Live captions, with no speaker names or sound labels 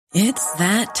It's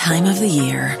that time of the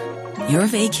year. Your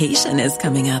vacation is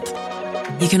coming up.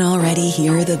 You can already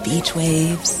hear the beach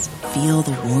waves, feel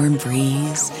the warm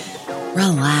breeze,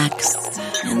 relax,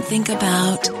 and think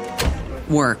about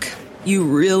work. You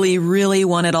really, really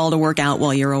want it all to work out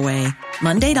while you're away.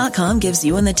 Monday.com gives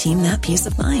you and the team that peace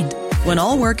of mind. When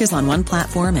all work is on one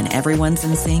platform and everyone's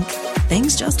in sync,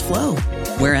 things just flow.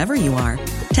 Wherever you are,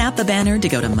 tap the banner to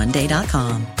go to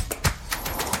Monday.com.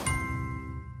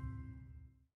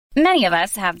 Many of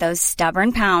us have those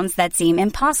stubborn pounds that seem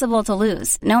impossible to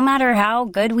lose, no matter how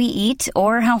good we eat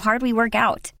or how hard we work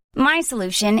out. My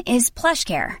solution is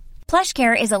PlushCare.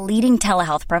 PlushCare is a leading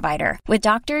telehealth provider with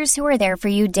doctors who are there for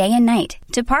you day and night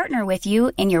to partner with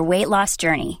you in your weight loss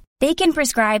journey. They can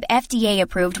prescribe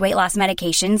FDA-approved weight loss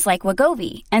medications like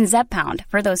Wegovy and Zepbound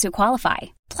for those who qualify.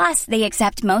 Plus, they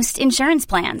accept most insurance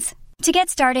plans. To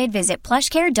get started, visit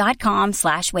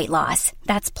plushcare.com/weightloss.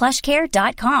 That's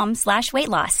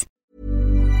plushcare.com/weightloss.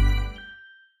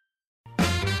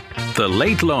 The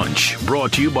Late Lunch,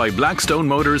 brought to you by Blackstone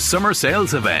Motors Summer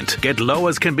Sales Event. Get low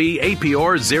as can be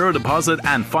APR, zero deposit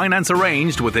and finance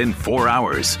arranged within 4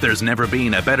 hours. There's never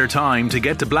been a better time to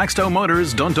get to Blackstone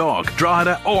Motors, Dundalk,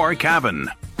 Drogheda or Cavan.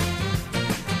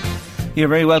 You're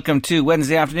very welcome to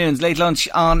Wednesday afternoon's Late Lunch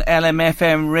on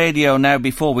LMFM Radio. Now,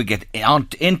 before we get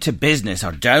into business,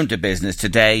 or down to business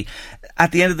today,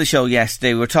 at the end of the show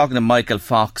yesterday, we were talking to Michael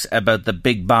Fox about the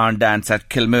big barn dance at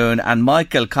Kilmoon, and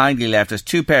Michael kindly left us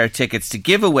 2 pair of tickets to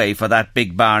give away for that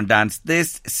big barn dance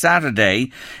this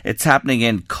Saturday. It's happening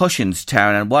in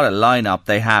Cushinstown, and what a lineup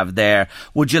they have there.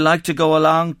 Would you like to go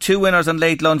along? 2 winners on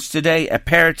Late Lunch today, a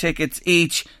pair of tickets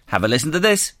each. Have a listen to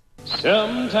this.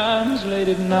 Sometimes late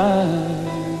at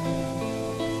night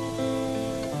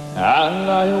I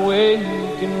lie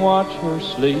awake and watch her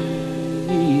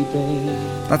sleeping.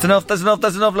 That's enough,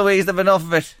 Louise. They've enough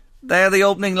of it. They're the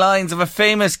opening lines of a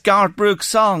famous Garth Brooks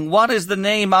song. What is the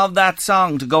name of that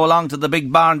song to go along to the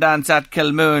big barn dance at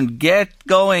Kilmoon? Get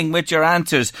going with your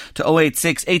answers to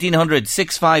 086 1800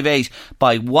 658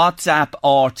 by WhatsApp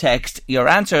or text. Your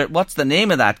answer, what's the name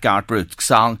of that Garth Brooks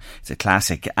song? It's a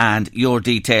classic, and your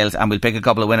details, and we'll pick a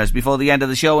couple of winners before the end of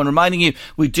the show. And reminding you,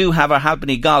 we do have our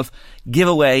Halpenny Golf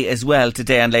giveaway as well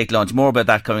today on Late Lunch. More about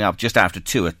that coming up just after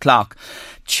 2 o'clock.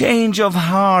 Change of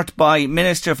Heart by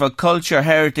Minister for Culture,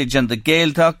 Heritage and the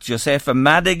Gaeltacht, Josefa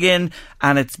Madigan,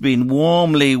 and it's been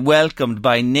warmly welcomed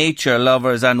by nature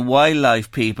lovers and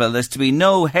wildlife people. There's to be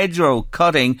no hedgerow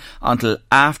cutting until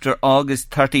after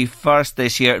August 31st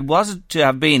this year. It wasn't to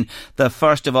have been the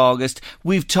 1st of August.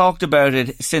 We've talked about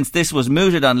it since this was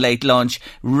mooted on Late Lunch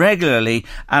regularly,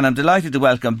 and I'm delighted to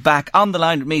welcome back on the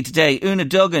line with me today Una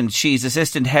Duggan. She's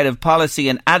Assistant Head of Policy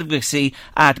and Advocacy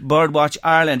at Birdwatch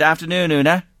Ireland. Afternoon,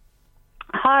 Una.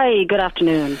 Hi, good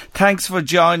afternoon. Thanks for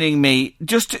joining me.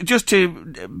 Just to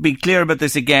be clear about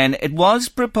this again, it was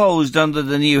proposed under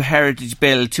the new Heritage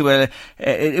Bill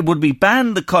it would be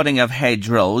banned the cutting of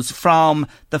hedgerows from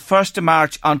the 1st of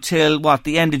March until,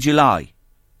 the end of July?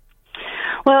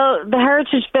 Well, the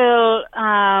Heritage Bill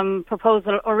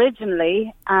proposal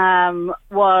originally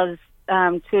was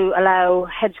to allow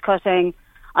hedge cutting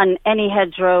on any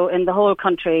hedgerow in the whole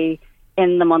country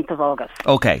in the month of August.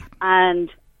 Okay. And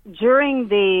during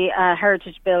the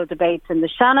Heritage Bill debates in the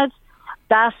Seanad,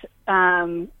 that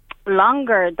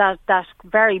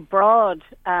very broad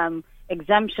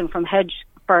exemption from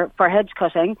for hedge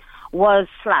cutting was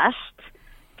slashed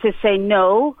to say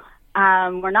no,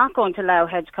 we're not going to allow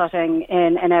hedge cutting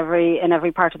in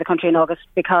every part of the country in August,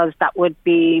 because that would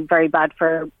be very bad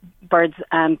for birds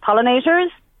and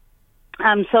pollinators.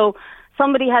 So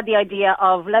somebody had the idea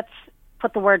of, let's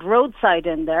put the word roadside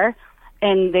in there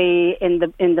in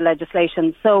the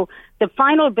legislation. So the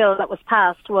final bill that was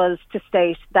passed was to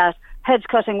state that hedge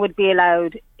cutting would be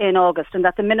allowed in August, and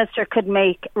that the minister could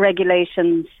make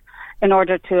regulations in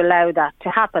order to allow that to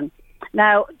happen.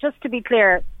 Now, just to be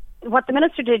clear, what the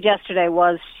minister did yesterday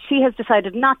was she has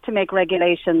decided not to make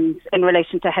regulations in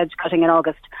relation to hedge cutting in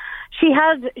August. She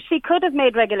could have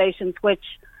made regulations which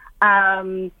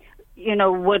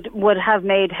would have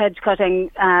made hedge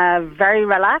cutting very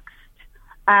relaxed,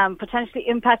 potentially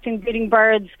impacting breeding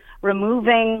birds,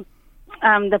 removing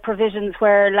the provisions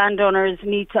where landowners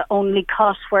need to only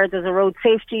cut where there's a road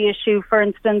safety issue, for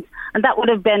instance, and that would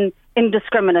have been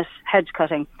indiscriminate hedge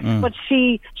cutting. But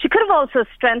she could have also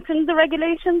strengthened the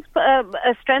regulations,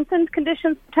 strengthened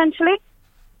conditions potentially.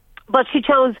 But she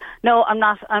chose, no, I'm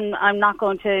not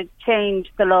going to change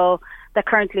the law that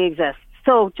currently exists.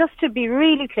 So just to be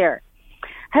really clear,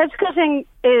 hedge cutting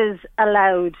is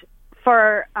allowed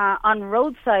for on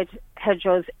roadside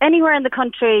hedgerows anywhere in the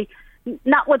country,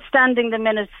 notwithstanding the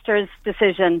minister's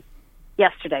decision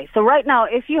yesterday. So right now,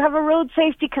 if you have a road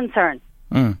safety concern,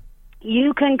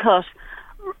 you can cut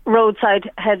roadside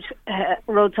hedge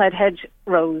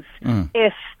rows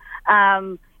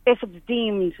if it's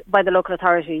deemed by the local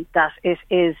authority that it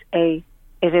is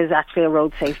actually a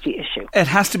road safety issue. It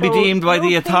has to be deemed by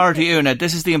the authority, Una.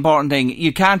 This is the important thing.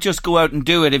 You can't just go out and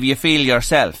do it if you feel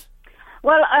yourself.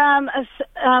 Well, I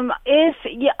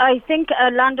think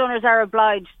landowners are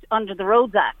obliged under the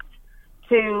Roads Act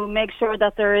to make sure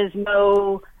that there is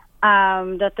no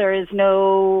that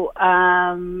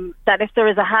if there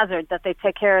is a hazard, that they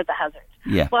take care of the hazard.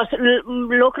 Yeah. But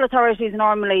local authorities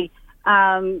normally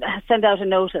send out a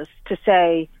notice to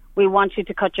say, we want you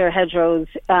to cut your hedgerows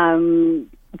when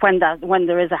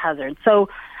there is a hazard. So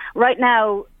right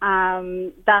now,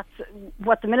 that's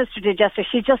what the minister did yesterday.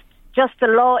 She just the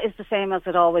law is the same as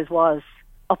it always was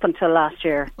up until last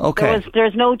year. Okay.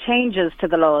 There's no changes to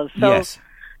the laws. So yes.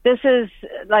 It's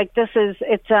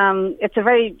a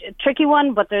very tricky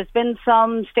one, but there's been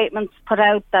some statements put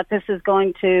out that this is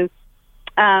going to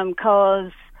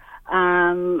cause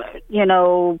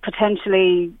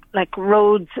potentially like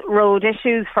road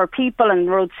issues for people and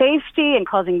road safety and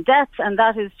causing deaths, and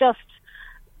that is just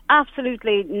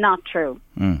absolutely not true.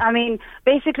 I mean,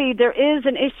 basically there is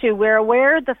an issue. We're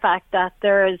aware of the fact that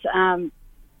there's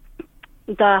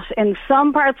that in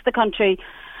some parts of the country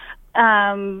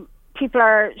people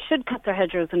should cut their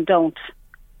hedgerows and don't,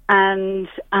 and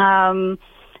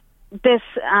this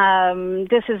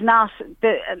is not,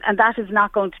 and that is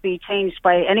not going to be changed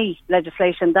by any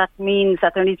legislation. That means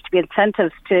that there needs to be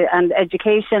incentives and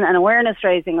education and awareness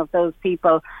raising of those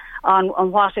people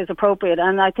on what is appropriate.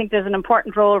 And I think there's an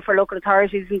important role for local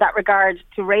authorities in that regard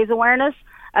to raise awareness,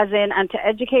 and to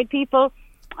educate people,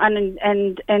 and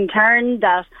in turn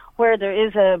that where there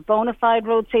is a bona fide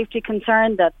road safety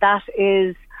concern, that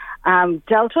is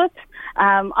dealt with.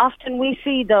 Often we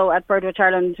see, though, at Birdwatch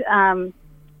Ireland,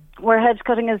 where hedge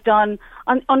cutting is done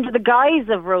under the guise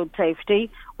of road safety,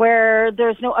 where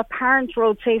there's no apparent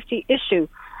road safety issue.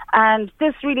 And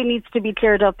this really needs to be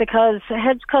cleared up, because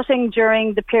hedge cutting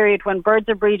during the period when birds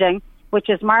are breeding, which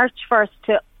is March 1st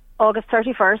to August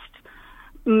 31st,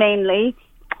 mainly,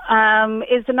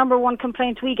 is the number one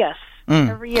complaint we get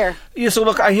every year. Yeah, so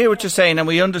look, I hear what you're saying, and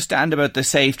we understand about the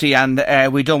safety, and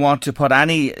we don't want to put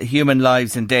any human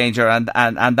lives in danger, and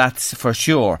that's for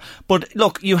sure. But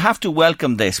look, you have to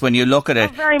welcome this when you look at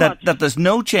it, that there's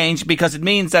no change, because it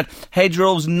means that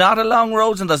hedgerows not along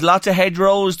roads, and there's lots of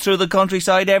hedgerows through the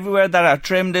countryside everywhere that are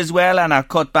trimmed as well and are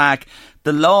cut back.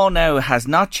 The law now has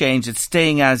not changed. It's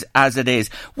staying as it is.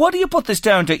 What do you put this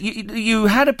down to? You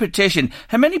had a petition.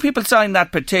 How many people signed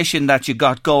that petition that you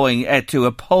got going to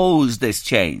oppose this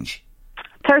change?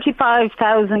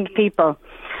 35,000 people,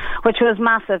 which was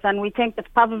massive. And we think that's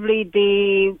probably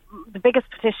the biggest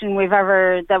petition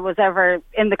that was ever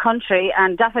in the country,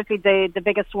 and definitely the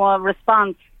biggest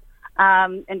response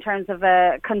in terms of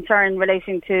a concern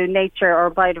relating to nature or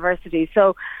biodiversity.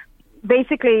 So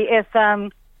basically, if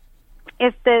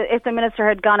the minister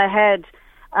had gone ahead,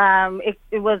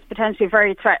 it was potentially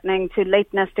very threatening to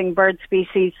late nesting bird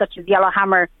species such as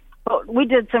yellowhammer. But we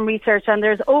did some research, and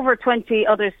there's over 20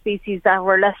 other species that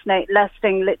were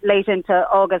nesting late into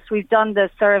August. We've done this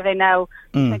survey now,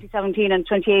 2017 and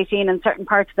 2018, in certain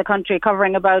parts of the country,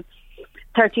 covering about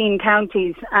 13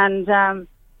 counties, and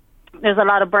there's a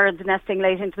lot of birds nesting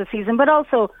late into the season. But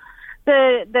also,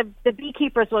 the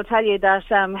beekeepers will tell you that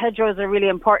hedgerows are really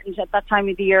important at that time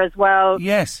of the year as well.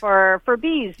 Yes. For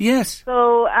bees. Yes.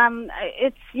 So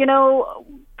it's,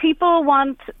 people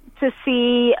want to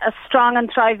see a strong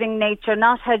and thriving nature,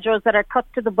 not hedgerows that are cut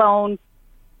to the bone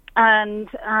and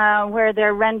where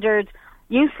they're rendered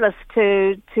useless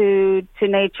to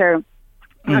nature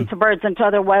and to birds and to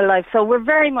other wildlife. So we're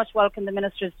very much welcome the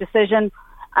Minister's decision.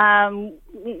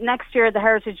 Next year, the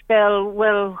Heritage Bill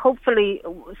will hopefully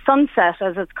sunset,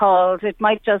 as it's called. It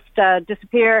might just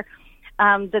disappear.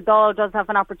 The Dáil does have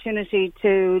an opportunity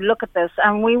to look at this,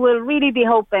 and we will really be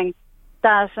hoping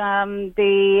that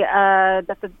the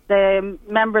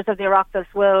members of the Oireachtas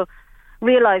will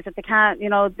realise that they can't,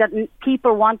 that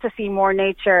people want to see more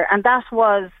nature, and that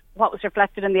was what was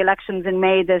reflected in the elections in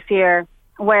May this year,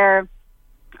 where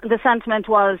the sentiment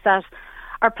was that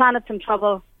our planet's in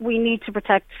trouble. We need to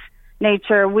protect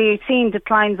nature. We've seen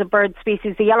declines of bird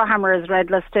species. The yellowhammer is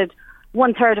red listed.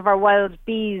 1/3 of our wild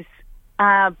bee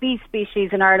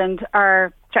species in Ireland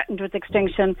are threatened with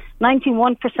extinction.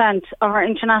 91% of our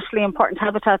internationally important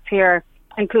habitats here,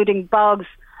 including bogs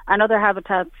and other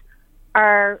habitats,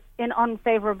 are in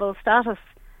unfavourable status.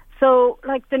 So,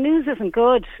 the news isn't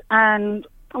good, and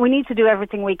we need to do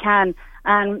everything we can.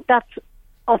 And that's,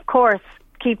 of course,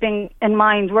 keeping in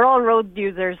mind we're all road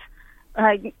users.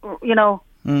 hedge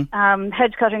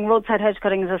cutting, roadside hedge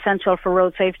cutting is essential for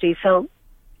road safety. So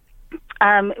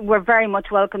we're very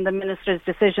much welcome the Minister's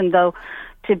decision, though,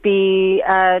 to be,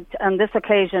 on this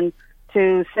occasion,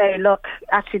 to say, look,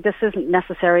 actually this isn't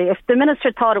necessary. If the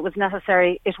Minister thought it was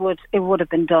necessary, it would have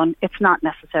been done. It's not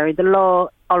necessary. The law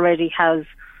already has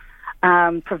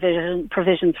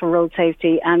provisions for road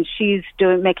safety, and she's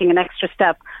making an extra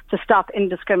step to stop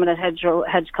indiscriminate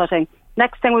hedge cutting.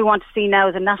 Next thing we want to see now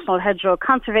is a national hedgerow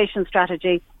conservation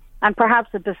strategy and perhaps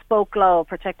a bespoke law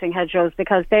protecting hedgerows,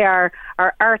 because they are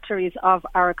our arteries of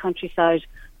our countryside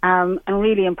and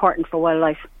really important for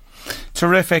wildlife.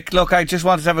 Terrific. Look, I just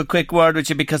wanted to have a quick word with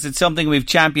you because it's something we've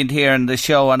championed here in the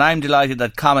show, and I'm delighted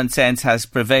that common sense has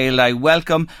prevailed. I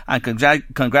welcome and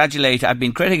congratulate. I've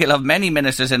been critical of many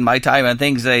ministers in my time and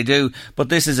things they do, but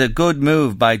this is a good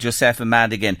move by Josepha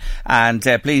Madigan. And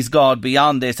please God,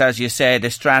 beyond this, as you said,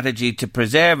 a strategy to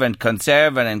preserve and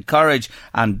conserve and encourage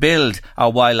and build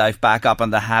our wildlife back up on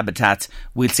the habitats.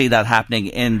 We'll see that happening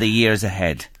in the years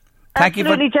ahead.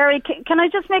 Absolutely, Jerry. Can I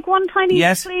just make one tiny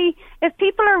plea? If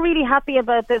people are really happy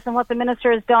about this and what the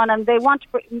Minister has done and they want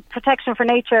protection for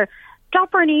nature,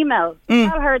 drop her an email.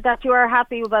 Tell her that you are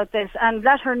happy about this and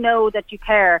let her know that you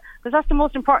care. Because that's the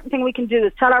most important thing we can do,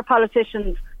 is tell our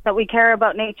politicians that we care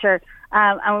about nature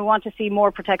and we want to see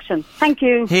more protection. Thank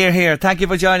you. Hear, hear. Thank you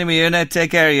for joining me, Una.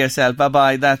 Take care of yourself.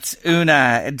 Bye-bye. That's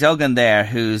Una Duggan there,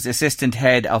 who's Assistant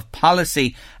Head of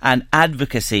Policy and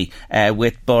Advocacy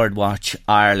with Birdwatch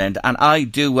Ireland. And I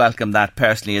do welcome that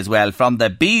personally as well, from the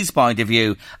bees' point of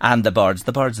view and the birds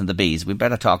and the bees. We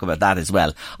better talk about that as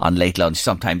well on Late Lunch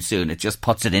sometime soon. It just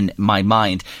puts it in my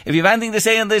mind. If you have anything to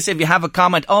say on this, if you have a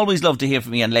comment, always love to hear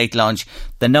from you on Late Lunch.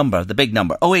 The number, the big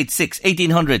number, 086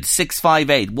 1800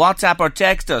 658. WhatsApp or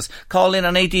text us. Call in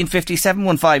on 1850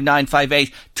 715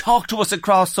 958. Talk to us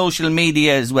across social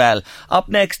media as well. Up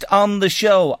next on the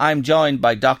show, I'm joined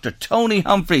by Dr. Tony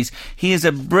Humphreys. He has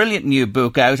a brilliant new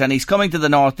book out and he's coming to the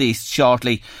Northeast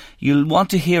shortly. You'll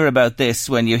want to hear about this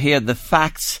when you hear the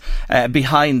facts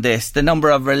behind this. The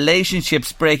number of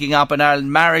relationships breaking up in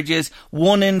Ireland, marriages,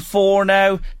 1 in 4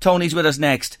 now. Tony's with us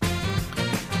next.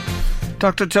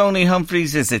 Dr. Tony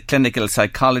Humphreys is a clinical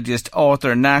psychologist,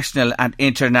 author, national and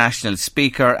international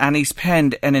speaker, and he's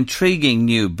penned an intriguing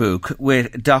new book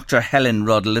with Dr. Helen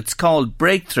Ruddle. It's called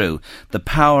Breakthrough, The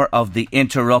Power of the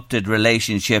Interrupted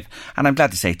Relationship. And I'm glad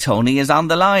to say Tony is on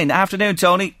the line. Afternoon,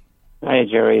 Tony. Hi,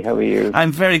 Jerry. How are you?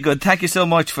 I'm very good. Thank you so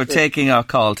much for taking our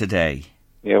call today.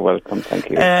 You're welcome. Thank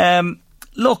you.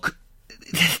 Look,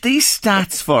 these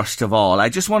stats, first of all, I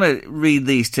just want to read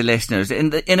these to listeners.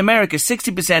 In America,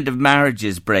 60% of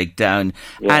marriages break down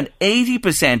and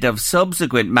 80% of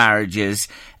subsequent marriages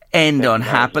end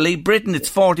unhappily. Britain, it's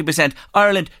 40%.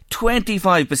 Ireland,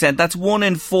 25%. That's 1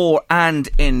 in 4 and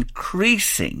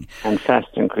increasing. And fast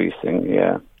increasing,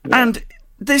 yeah. And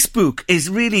this book is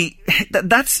really,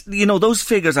 that's, you know, those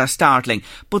figures are startling.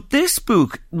 But this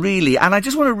book really, and I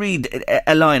just want to read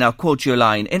a line, I'll quote you a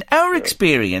line. In our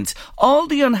experience, all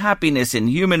the unhappiness in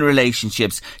human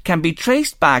relationships can be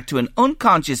traced back to an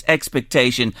unconscious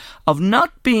expectation of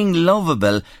not being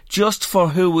lovable just for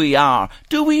who we are.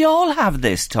 Do we all have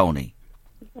this, Tony?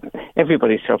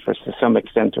 Everybody suffers to some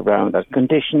extent around that.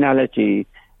 Conditionality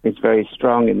is very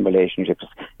strong in relationships.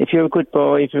 If you're a good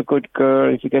boy, if you're a good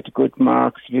girl, if you get good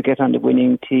marks, if you get on the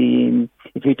winning team,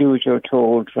 if you do what you're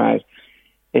told, right,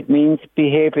 it means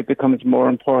behaviour becomes more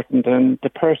important than the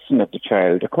person of the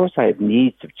child. Of course, I have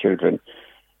needs of children,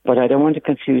 but I don't want to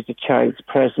confuse the child's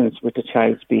presence with the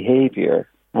child's behaviour,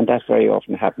 and that very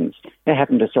often happens. It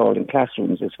happened to us all in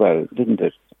classrooms as well, didn't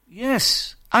it?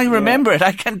 Yes, I remember it.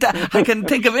 I can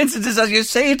think of instances as you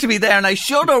say it to me there, and I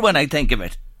shudder when I think of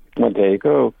it. Well, there you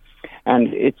go.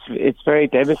 And it's very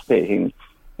devastating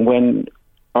when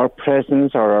our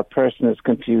presence or our person is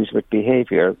confused with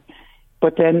behaviour.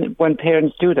 But then when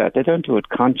parents do that, they don't do it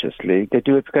consciously. They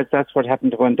do it because that's what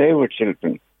happened when they were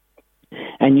children.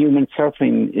 And human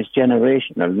suffering is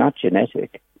generational, not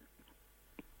genetic.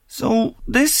 So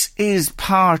this is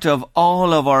part of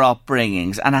all of our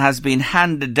upbringings and has been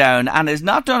handed down and is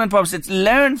not done on purpose. It's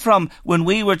learned from when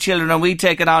we were children and we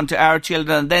take it on to our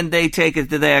children and then they take it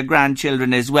to their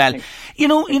grandchildren as well. You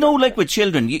know, like with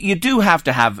children, you do have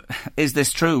to have, is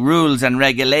this true, rules and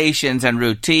regulations and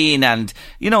routine and,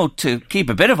 you know, to keep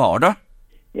a bit of order.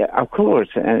 Yeah, of course.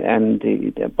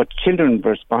 But children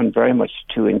respond very much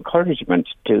to encouragement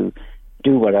to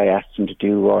do what I ask them to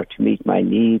do or to meet my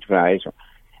need, right?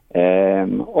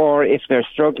 Or if they're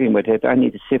struggling with it, I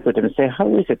need to sit with them and say,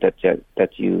 how is it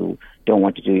that you don't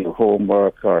want to do your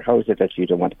homework, or how is it that you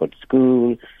don't want to go to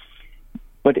school?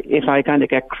 But if I kind of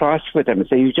get cross with them and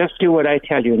say, you just do what I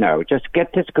tell you now, just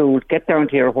get to school, get down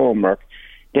to your homework,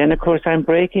 then, of course, I'm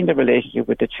breaking the relationship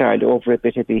with the child over a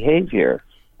bit of behaviour,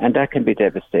 and that can be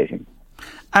devastating.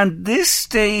 And this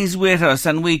stays with us,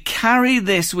 and we carry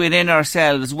this within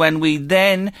ourselves when we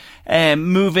then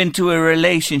move into a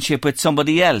relationship with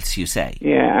somebody else, you say?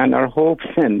 Yeah, and our hopes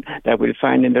then that we'll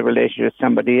find in the relationship with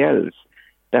somebody else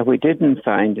that we didn't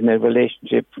find in a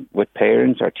relationship with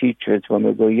parents or teachers when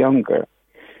we were younger.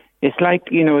 It's like,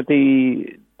 you know,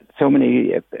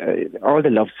 all the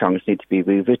love songs need to be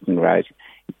rewritten, right?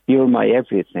 You're my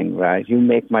everything, right? You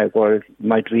make my world,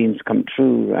 my dreams come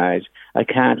true, right? I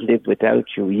can't live without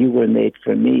you. You were made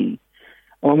for me.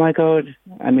 Oh my God.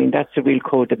 I mean, that's a real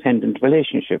codependent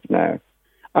relationship now.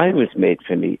 I was made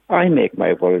for me. I make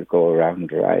my world go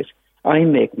around, right? I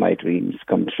make my dreams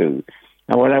come true.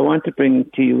 And what I want to bring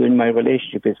to you in my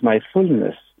relationship is my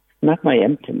fullness, not my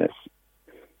emptiness.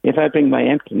 If I bring my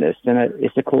emptiness, then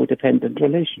it's a codependent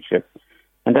relationship.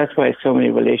 And that's why so many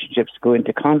relationships go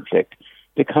into conflict,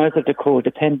 because of the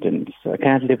codependence. I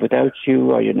can't live without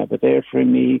you, or you're never there for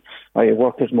me, or your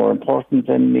work is more important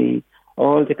than me,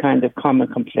 all the kind of common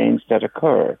complaints that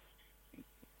occur.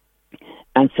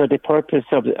 And so the purpose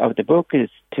of the book is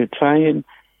to try and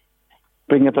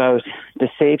bring about the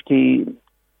safety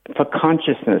for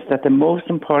consciousness that the most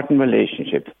important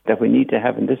relationship that we need to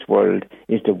have in this world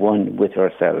is the one with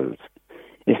ourselves.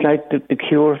 It's like the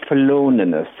cure for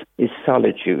loneliness is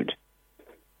solitude.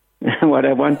 What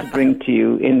I want to bring to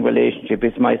you in relationship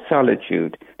is my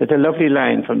solitude. There's a lovely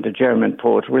line from the German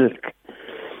poet Rilke.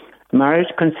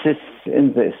 Marriage consists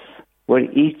in this, where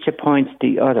each appoints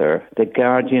the other the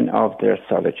guardian of their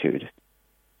solitude.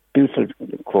 Beautiful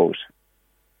quote.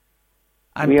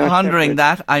 I'm pondering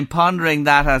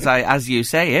that as you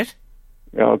say it.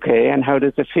 Okay, and how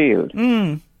does it feel?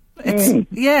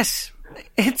 Yes.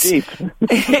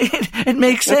 It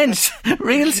makes sense.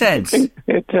 Real sense.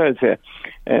 It does, yeah.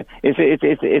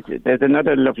 There's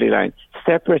another lovely line.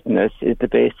 Separateness is the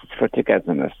basis for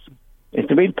togetherness. It's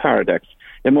a real paradox.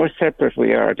 The more separate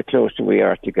we are, the closer we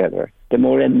are together. The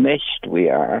more enmeshed we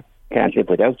are, can't live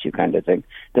without you kind of thing,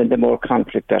 then the more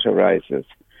conflict that arises.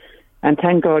 And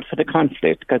thank God for the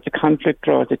conflict, because the conflict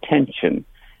draws attention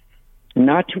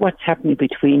not to what's happening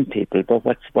between people,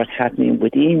 but what's happening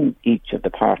within each of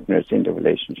the partners in the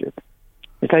relationship.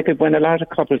 It's like when a lot of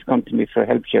couples come to me for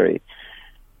help, Jerry,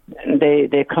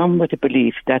 they come with the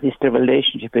belief that is the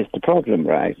relationship is the problem,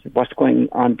 right? What's going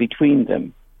on between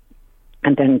them.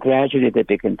 And then gradually they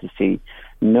begin to see,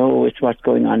 no, it's what's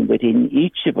going on within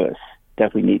each of us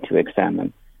that we need to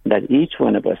examine. That each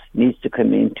one of us needs to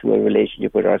come into a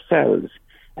relationship with ourselves,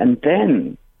 and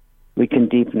then we can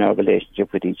deepen our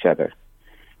relationship with each other.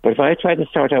 But if I try to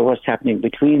sort out what's happening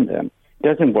between them, it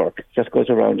doesn't work. It just goes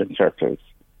around in circles.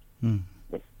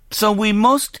 So we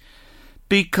must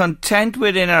be content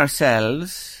within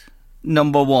ourselves,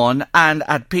 number one, and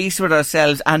at peace with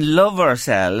ourselves and love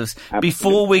ourselves. Absolutely.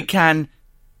 Before we can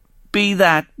be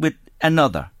that with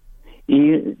another.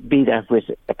 Be that with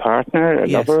a partner, a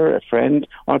lover, a friend,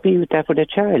 or be that with a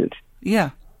child. Yeah.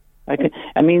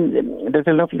 I mean, there's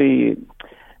a lovely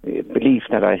belief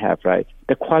that I have, right?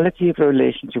 The quality of a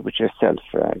relationship with yourself,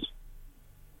 right,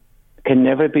 can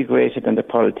never be greater than the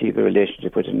quality of a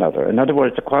relationship with another. In other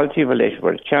words, the quality of a relationship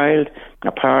with a child,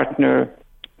 a partner,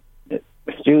 a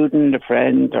student, a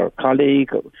friend, or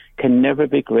colleague can never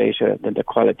be greater than the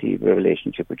quality of a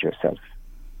relationship with yourself.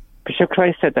 Bishop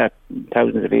Christ said that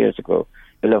thousands of years ago.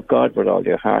 You love God with all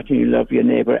your heart and you love your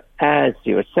neighbour as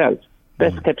yourself.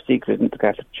 Best kept secret in the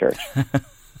Catholic Church.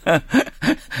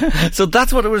 So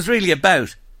that's what it was really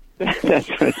about. That's what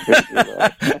it's really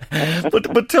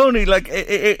about. But Tony, like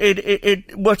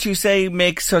it what you say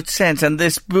makes such sense, and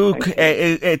this book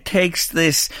it takes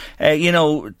this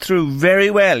through very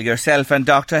well. Yourself and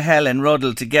Dr. Helen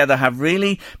Ruddle together have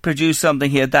really produced something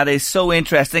here that is so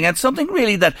interesting, and something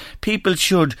really that people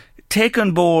should take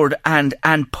on board and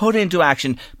put into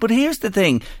action. But here's the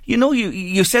thing,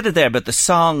 you said it there about the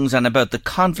songs and about the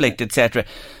conflict, etc.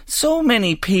 So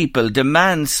many people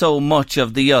demand so much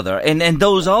of the other, and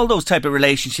all those type of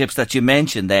relationships that you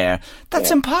mentioned there,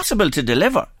 that's impossible to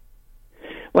deliver.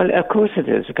 Well, of course it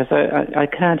is, because I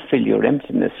can't fill your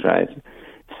emptiness, right?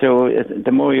 So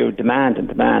the more you demand,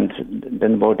 then the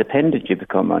more dependent you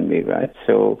become on me, right?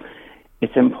 So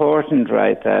it's important,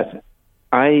 right, that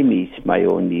I meet my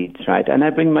own needs, right, and I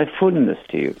bring my fullness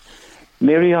to you.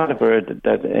 Mary Oliver,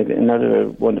 that another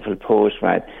wonderful poet,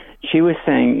 right, she was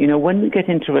saying, when we get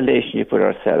into a relationship with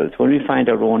ourselves, when we find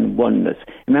our own oneness,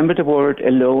 remember the word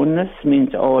aloneness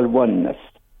means all oneness,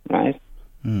 right?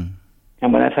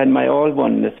 And when I've had my all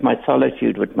oneness, my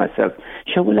solitude with myself,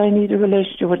 sure, will I need a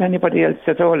relationship with anybody else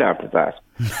at all after that?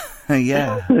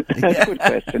 Yeah. That's a good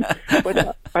question.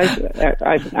 But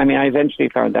I mean, I eventually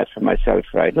found that for myself,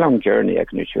 right? Long journey, I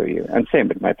can assure you. And same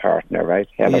with my partner, right?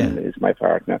 Helen is my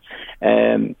partner.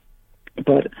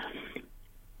 But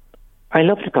I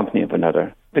love the company of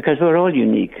another because we're all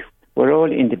unique. We're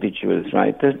all individuals,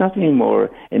 right? There's nothing more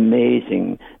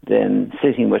amazing than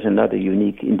sitting with another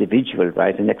unique individual,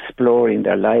 right, and exploring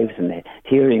their lives and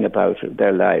hearing about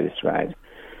their lives, right?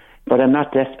 But I'm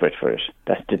not desperate for it.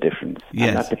 That's the difference. Yes.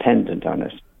 I'm not dependent on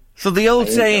it. So the old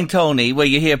saying, Tony, where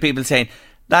you hear people saying,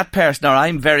 that person, or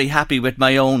I'm very happy with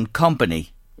my own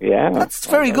company. Yeah. That's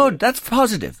very good. That's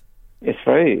positive. It's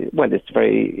very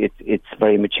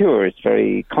mature. It's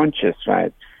very conscious,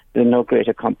 right? There's no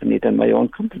greater company than my own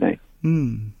company.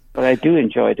 But I do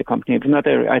enjoy the company of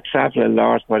another. I travel a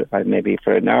lot, maybe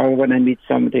for an hour when I meet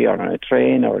somebody, or on a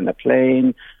train, or on a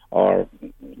plane, or,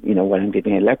 you know, when I'm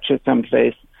giving a lecture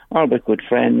someplace, or with good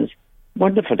friends.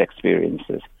 Wonderful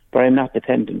experiences, but I'm not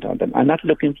dependent on them. I'm not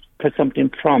looking for something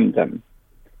from them.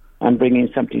 I'm bringing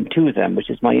something to them, which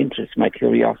is my interest, my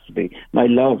curiosity, my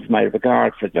love, my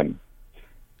regard for them.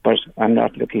 But I'm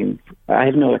not looking, I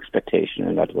have no expectation,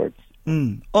 in other words.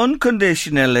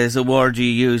 Unconditional is a word you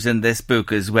use in this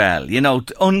book as well. You know,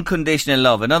 unconditional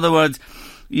love. In other words,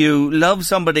 you love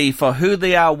somebody for who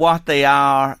they are, what they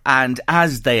are, and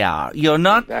as they are. You're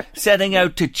not setting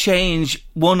out to change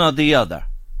one or the other.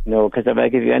 No, because if I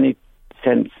give you any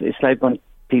sense, it's like when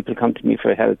people come to me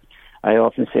for help, I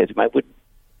often say to them, I wouldn't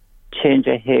change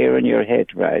a hair in your head,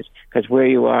 right? Because where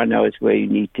you are now is where you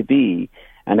need to be.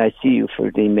 And I see you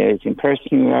for the amazing person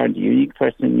you are, the unique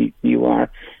person you are,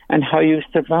 and how you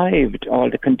survived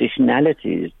all the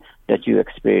conditionalities that you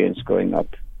experienced growing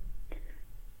up.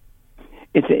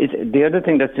 It's the other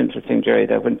thing that's interesting, Jerry,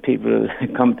 that when people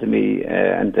come to me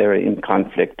and they're in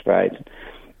conflict, right,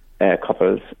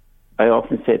 couples, I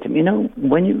often say to them, you know,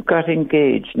 when you got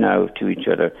engaged now to each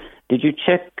other, did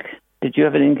you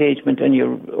have an engagement on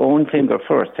your own finger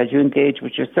first? Had you engaged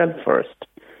with yourself first?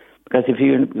 Because if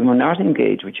you were not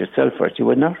engaged with yourself first, you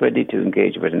were not ready to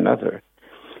engage with another.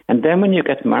 And then when you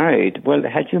get married, well,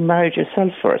 had you married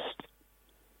yourself first?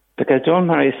 Because don't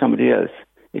marry somebody else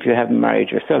if you haven't married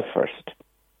yourself first.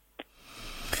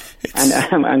 And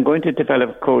I'm going to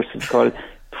develop courses called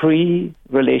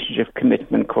pre-relationship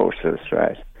commitment courses,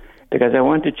 right? Because I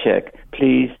want to check,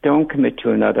 please don't commit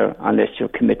to another unless your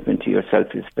commitment to yourself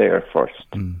is there first.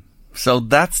 So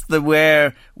that's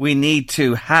where we need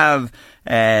to have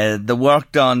the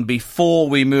work done before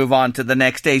we move on to the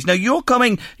next stage. Now you're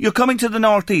coming to the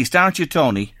Northeast, aren't you,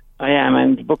 Tony? I am,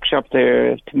 and the bookshop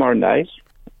there tomorrow night.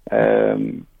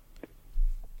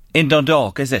 In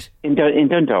Dundalk, is it? In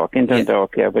Dundalk,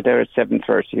 yeah. We're there at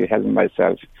 7:30, Helen and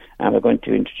myself, and we're going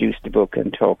to introduce the book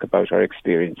and talk about our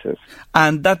experiences.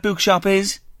 And that bookshop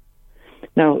is?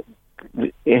 Now,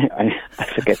 I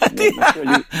forget the name.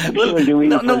 I'm sure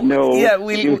Louise will know. Yeah,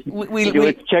 we'll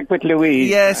check with Louise.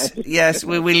 Yes,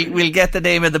 we'll get the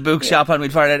name of the bookshop and we'll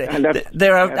find out.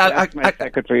 There are. My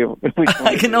secretary. No,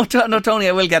 Tony,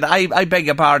 I will get it. I beg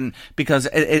your pardon because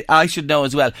I should know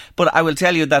as well. But I will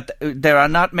tell you that there are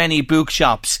not many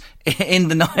bookshops in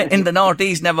the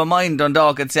Northeast, never mind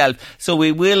Dundalk itself. So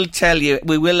we will tell you,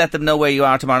 we will let them know where you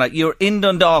are tomorrow night. You're in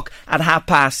Dundalk at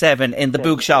 7:30 in the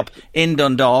bookshop in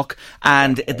Dundalk,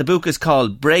 and the book is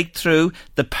called Breakthrough: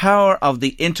 The Power of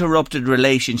the Interrupted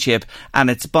Relationship,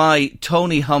 and it's by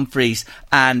Tony Humphreys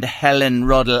and Helen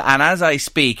Ruddle. And as I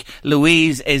speak,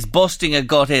 Louise is busting a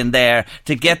gut in there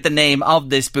to get the name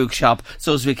of this bookshop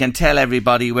so as we can tell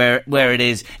everybody where it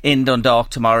is in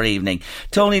Dundalk tomorrow evening.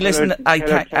 Tony, listen,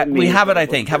 we have it, I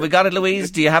think. Have we got it,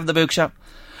 Louise? Do you have the bookshop?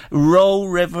 Row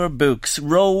River Books.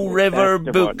 Row River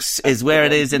Books is where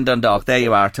it is in Dundalk. There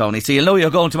you are, Tony. So you'll know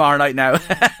you're going tomorrow night now.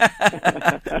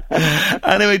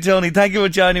 Anyway, Tony, thank you for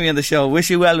joining me on the show. Wish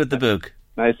you well with the book.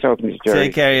 Nice talking to you, Jerry.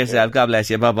 Take care of yourself. God bless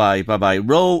you. Bye-bye. Bye-bye.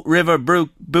 Row River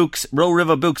Books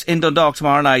in Dundalk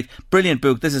tomorrow night. Brilliant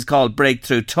book. This is called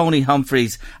Breakthrough. Tony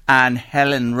Humphreys and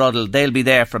Helen Ruddle. They'll be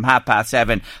there from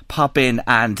 7:30. Pop in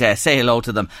and say hello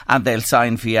to them, and they'll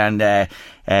sign for you and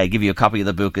give you a copy of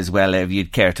the book as well if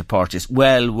you'd care to purchase.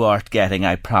 Well worth getting,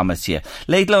 I promise you.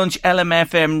 Late lunch,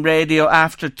 LMFM radio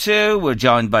after 2. We're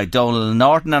joined by Donal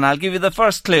Norton, and I'll give you the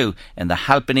first clue in the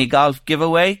Halpenny Golf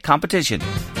giveaway competition.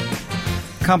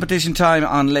 Competition time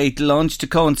on Late Lunch to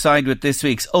coincide with this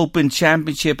week's Open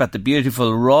Championship at the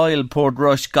beautiful Royal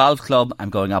Portrush Golf Club. I'm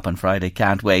going up on Friday,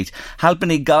 can't wait.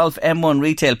 Halpenny Golf M1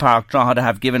 Retail Park Drogheda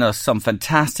have given us some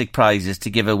fantastic prizes to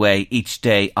give away each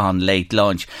day on Late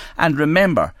Lunch. And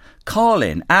remember, Call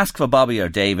in, ask for Bobby or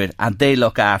David, and they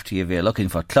look after you if you're looking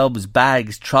for clubs,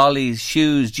 bags, trolleys,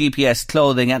 shoes, GPS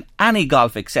clothing, and any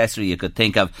golf accessory you could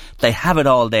think of. They have it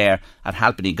all there at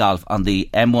Halpenny Golf on the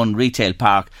M1 Retail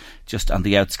Park, just on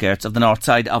the outskirts of the north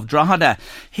side of Drogheda.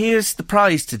 Here's the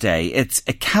prize today. It's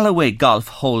a Callaway Golf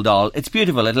Hold-All. It's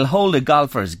beautiful. It'll hold a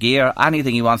golfer's gear,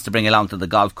 anything he wants to bring along to the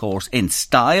golf course in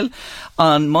style.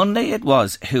 On Monday it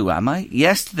was Who Am I?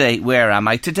 Yesterday, Where Am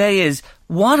I? Today is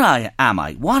What am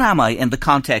I? What am I in the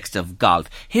context of golf?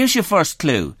 Here's your first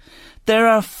clue. There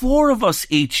are 4 of us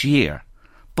each year,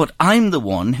 but I'm the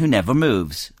one who never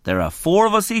moves. There are 4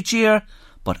 of us each year,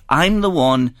 but I'm the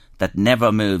one that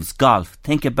never moves. Golf.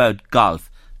 Think about golf.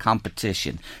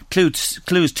 Competition. Clues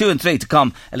 2 and 3 to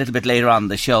come a little bit later on in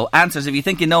the show. Answers, if you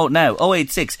think you know it now,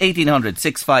 086 1800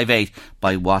 658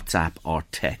 by WhatsApp or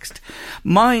text.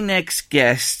 My next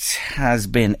guest has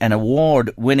been an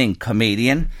award-winning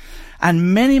comedian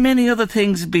and many, many other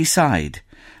things beside.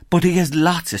 But he has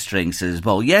lots of strings to his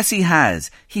bow. Yes, he has.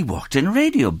 He worked in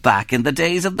radio back in the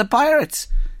days of the Pirates.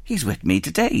 He's with me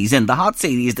today. He's in the hot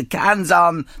seat. He's the cans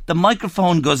on. The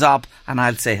microphone goes up. And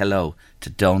I'll say hello to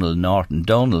Donal Norton.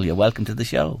 Donal, you're welcome to the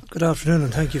show. Good afternoon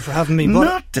and thank you for having me.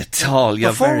 Not at all.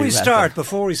 You're very welcome.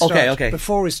 Before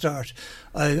we start,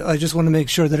 I just want to make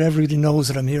sure that everybody knows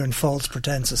that I'm here in false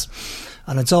pretenses.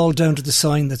 And it's all down to the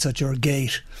sign that's at your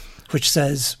gate, which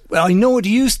says, well, I know it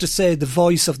used to say the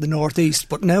voice of the Northeast,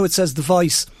 but now it says the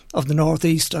voice of the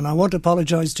Northeast, and I want to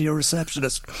apologise to your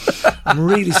receptionist. I'm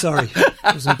really sorry.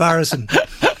 It was embarrassing.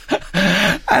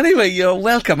 Anyway, you're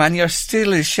welcome, and you're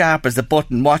still as sharp as a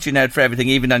button, watching out for everything,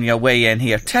 even on your way in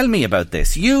here. Tell me about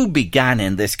this. You began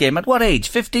in this game at what age?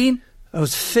 15? I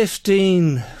was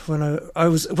 15 when I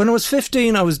was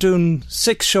 15. I was doing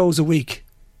 6 shows a week,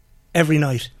 every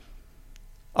night,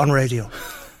 on radio.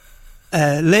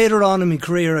 Later on in my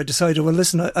career, I decided, well,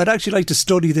 listen, I'd actually like to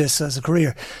study this as a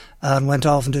career, and went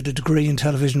off and did a degree in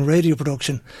television radio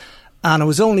production. And it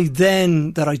was only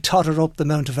then that I totted up the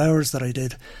amount of hours that I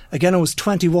did. Again, I was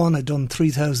 21, I'd done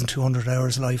 3,200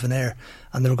 hours live and air,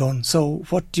 and they were going, so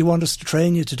what do you want us to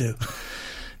train you to do?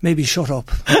 Maybe shut up.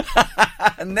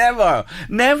 Never.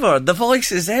 The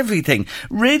voice is everything.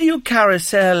 Radio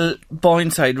Carousel,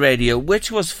 Boyneside Radio,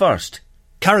 which was first?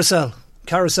 Carousel,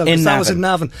 that was in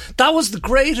Navan. That was the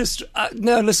greatest.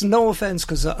 Now listen, no offence,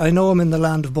 because I know I'm in the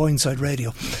land of Boyneside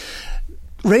Radio.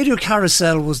 Radio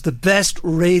Carousel was the best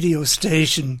radio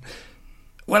station.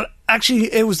 Well,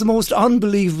 actually, it was the most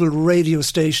unbelievable radio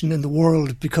station in the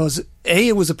world because A,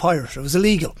 it was a pirate, it was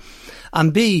illegal,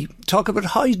 and B, talk about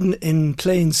hiding in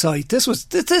plain sight. This was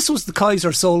the Kaiser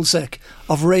Solsek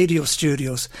of radio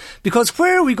studios, because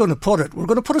where are we going to put it? We're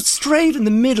going to put it straight in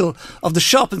the middle of the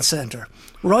shopping centre.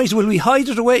 Right, will we hide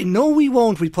it away? No, we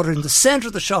won't. We put it in the centre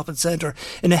of the shopping centre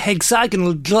in a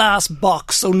hexagonal glass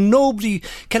box so nobody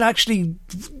can actually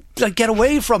get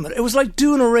away from it. It was like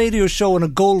doing a radio show in a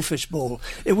goldfish bowl.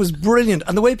 It was brilliant.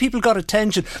 And the way people got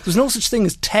attention, there was no such thing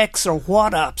as texts or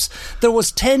WhatsApps. There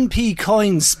was 10p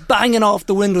coins banging off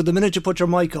the window the minute you put your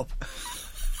mic up.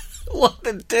 What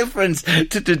a difference to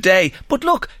today. But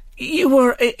look, you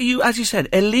were, as you said,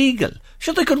 illegal.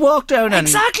 Sure, they could walk down and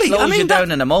close you down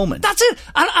in a moment. That's it.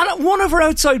 And one of our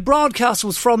outside broadcasts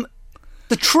was from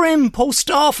the Trim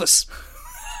post office.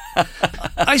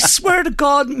 I swear to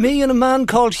God, me and a man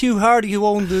called Hugh Hardy, who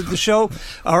owned the show,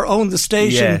 or owned the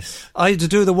station, yes. I had to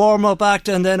do the warm-up act,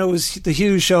 and then it was the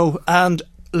Hugh show, and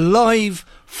live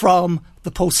from the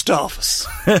post office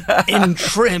in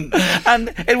Trim.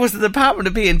 And it was the Department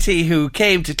of P&T who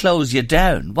came to close you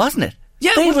down, wasn't it?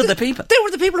 Yeah, they were the people. They were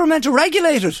the people who were meant to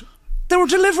regulate it. They were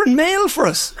delivering mail for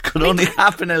us. Could only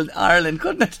happen in Ireland,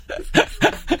 couldn't it?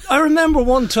 I remember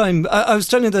one time, I was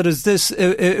telling you that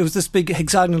it was this big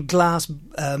hexagonal glass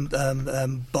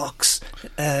box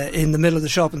in the middle of the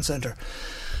shopping centre.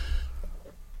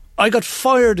 I got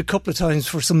fired a couple of times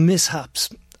for some mishaps.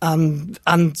 And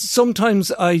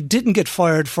sometimes I didn't get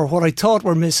fired for what I thought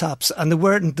were mishaps. And they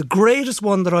weren't. The greatest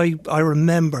one that I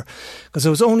remember, because I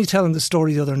was only telling the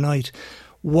story the other night,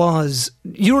 was,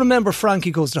 you remember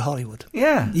Frankie Goes to Hollywood?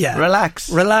 Yeah.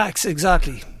 Relax,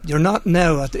 exactly. You're not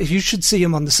now. You should see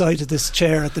him on the side of this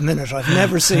chair at the minute. I've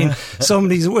never seen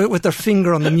somebody with their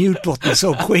finger on the mute button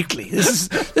so quickly. This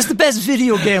is the best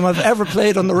video game I've ever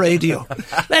played on the radio.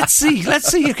 Let's see.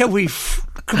 Can we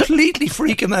completely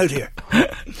freak him out here?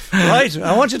 Right,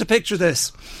 I want you to picture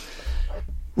this.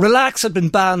 Relax had been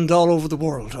banned all over the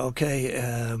world, okay,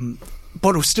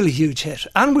 but it was still a huge hit,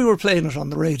 and we were playing it on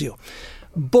the radio.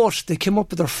 But they came up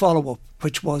with their follow-up,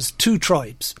 which was Two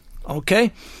Tribes,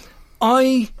 okay?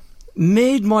 I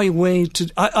made my way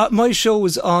to... my show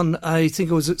was on, I think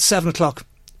it was at 7 o'clock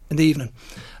in the evening.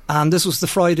 And this was the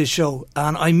Friday show.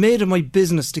 And I made it my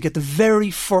business to get the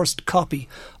very first copy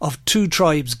of Two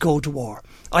Tribes Go to War.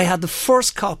 I had the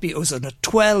first copy. It was on a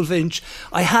 12-inch.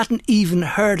 I hadn't even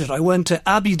heard it. I went to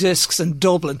Abbey Discs in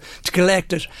Dublin to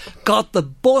collect it. Got the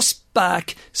bus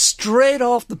back, straight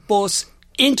off the bus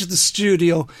into the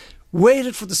studio,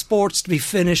 waited for the sports to be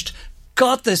finished,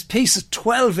 got this piece of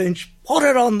 12-inch, put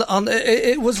it on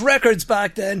it was records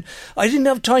back then. I didn't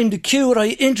have time to cue it.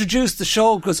 I introduced the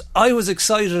show because I was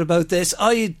excited about this.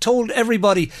 I told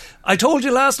everybody, I told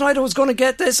you last night I was going to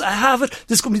get this. I have it.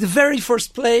 This is going to be the very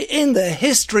first play in the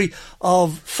history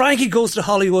of Frankie Goes to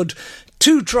Hollywood.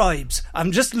 Two Tribes.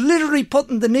 I'm just literally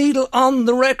putting the needle on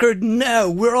the record now.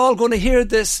 We're all going to hear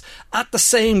this at the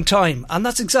same time. And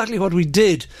that's exactly what we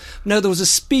did. Now, there was a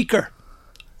speaker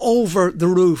over the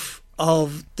roof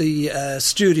of the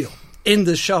studio in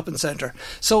the shopping centre,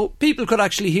 so people could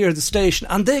actually hear the station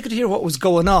and they could hear what was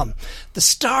going on. The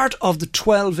start of the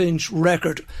 12-inch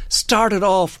record started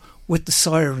off with the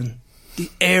siren,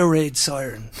 the air raid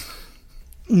siren.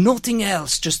 Nothing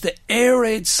else, just the air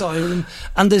raid siren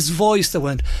and this voice that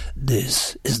went,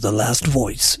 "This is the last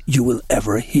voice you will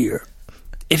ever hear.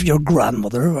 If your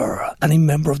grandmother or any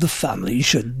member of the family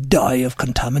should die of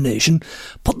contamination,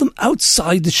 put them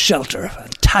outside the shelter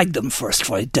and tag them first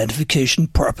for identification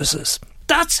purposes."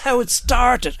 That's how it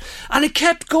started. And it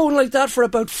kept going like that for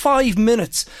about 5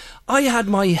 minutes. I had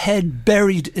my head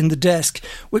buried in the desk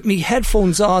with me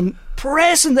headphones on,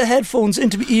 pressing the headphones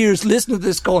into my ears, listening to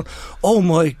this going, oh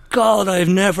my God, I've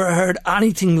never heard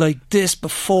anything like this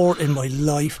before in my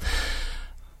life.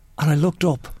 And I looked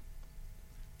up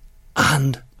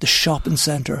and the shopping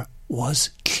centre was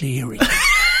clearing.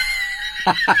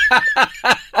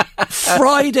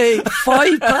 Friday,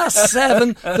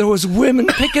 7:05, there was women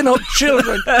picking up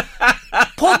children,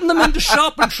 putting them into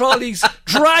shopping trolleys,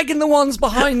 dragging the ones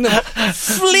behind them,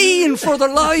 fleeing for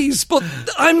their lives. But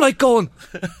I'm like going,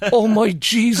 oh my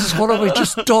Jesus, what have I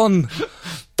just done?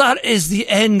 That is the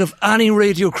end of any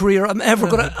radio career I'm ever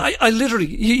going to... I literally,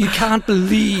 you can't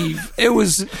believe. It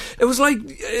was like,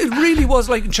 it really was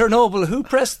like in Chernobyl. Who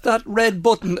pressed that red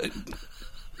button?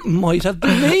 Might have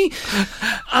been me.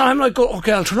 And I'm like,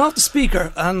 okay, I'll turn off the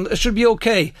speaker and it should be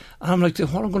okay. And I'm like,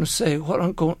 what I'm going to say,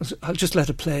 I'll just let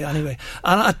it play anyway.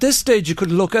 And at this stage you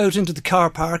could look out into the car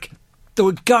park.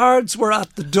 The guards were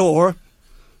at the door.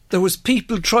 There was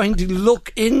people trying to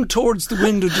look in towards the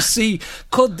window to see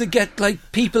could they get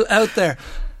like people out there.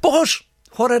 But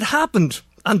what had happened,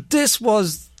 and this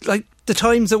was like the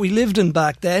times that we lived in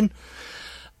back then,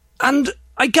 and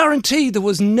I guarantee there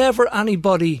was never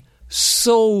anybody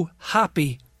so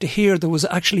happy to hear there was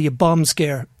actually a bomb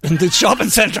scare in the shopping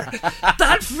centre.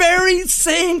 That very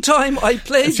same time I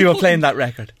played... So you were playing that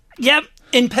record? Yep,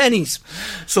 in pennies.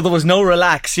 So there was no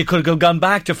relax. You could have gone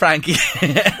back to Frankie.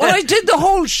 Well, I did the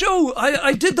whole show.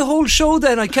 I did the whole show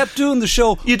then. I kept doing the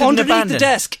show underneath the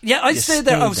desk. Yeah, I stayed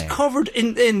there. I was covered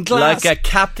in glass. Like a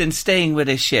captain staying with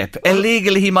his ship.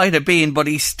 Illegally he might have been, but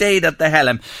he stayed at the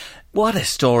helm. What a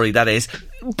story that is.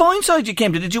 Boyneside you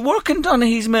came to. Did you work in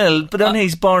Donaghy's mill? But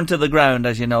Donaghy's burned to the ground,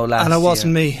 as you know, last year. And it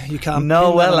wasn't me. You can't.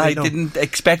 No, well, I didn't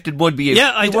expect it would be you.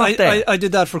 Yeah, I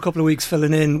did that for a couple of weeks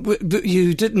filling in.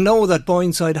 You didn't know that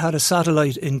Boyneside had a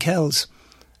satellite in Kells.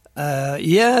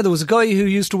 Yeah, there was a guy who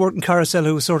used to work in Carousel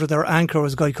who was sort of their anchor,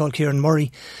 was a guy called Kieran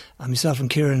Murray. And myself and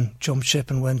Kieran jumped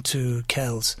ship and went to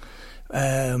Kells.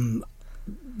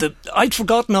 I'd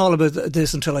forgotten all about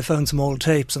this until I found some old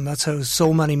tapes, and that's how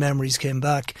so many memories came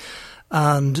back.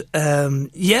 And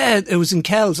yeah, it was in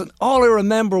Kells, and all I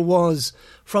remember was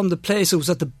from the place, it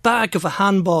was at the back of a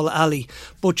handball alley,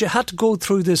 but you had to go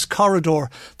through this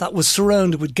corridor that was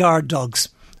surrounded with guard dogs,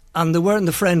 and they weren't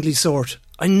the friendly sort.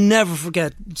 I never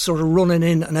forget sort of running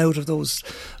in and out of those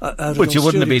But you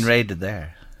wouldn't have been raided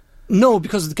there? No,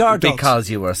 because of the guard dogs. Because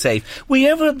you were safe. Were you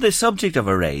ever the subject of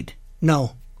a raid?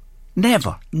 No.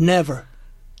 Never? Never.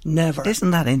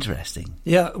 Isn't that interesting?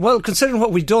 Yeah, well, considering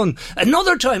what we've done.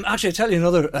 Another time, actually, I'll tell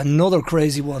you another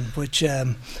crazy one, which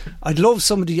I'd love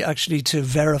somebody actually to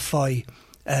verify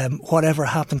whatever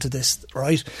happened to this,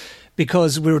 right?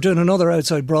 Because we were doing another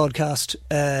outside broadcast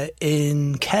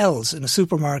in Kells, in a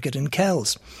supermarket in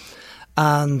Kells.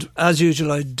 And as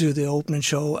usual, I'd do the opening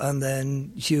show and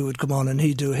then Hugh would come on and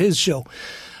he'd do his show.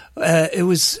 It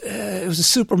was a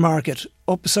supermarket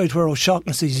up beside where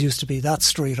O'Shaughnessy's used to be, that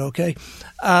street, okay?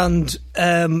 And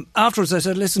afterwards I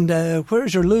said, listen,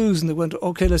 where's your loos? And they went,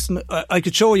 okay, listen, I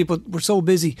could show you, but we're so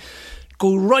busy.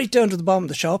 Go right down to the bottom of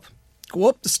the shop, go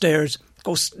up the stairs,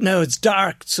 now it's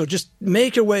dark, so just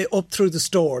make your way up through the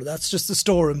store. That's just the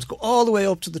storerooms. Go all the way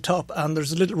up to the top, and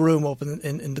there's a little room up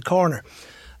in the corner.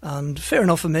 And fair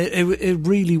enough, it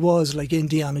really was like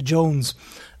Indiana Jones.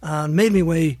 and made me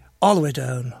way all the way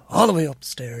down, all the way up the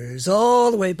stairs, all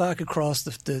the way back across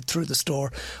through the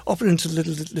store, up into the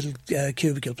little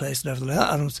cubicle place and everything like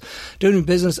that. And I was doing my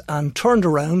business and turned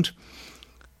around,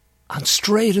 and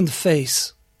straight in the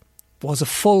face was a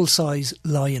full-size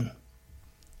lion.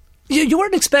 You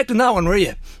weren't expecting that one, were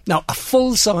you? Now, a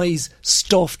full-size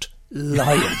stuffed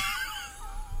lion.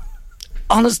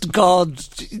 Honest to God,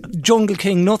 Jungle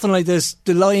King, nothing like this.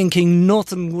 The Lion King,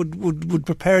 nothing would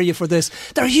prepare you for this.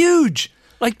 They're huge.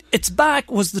 Like, its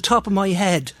back was the top of my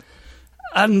head.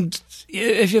 And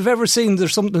if you've ever seen,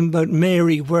 there's something about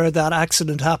Mary where that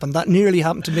accident happened. That nearly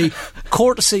happened to me,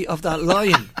 courtesy of that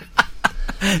lion.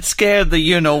 Scared the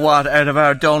you-know-what out of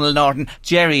our Donal Norton.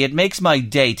 Jerry, it makes my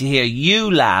day to hear you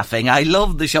laughing. I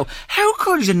love the show. How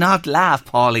could you not laugh,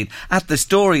 Pauline, at the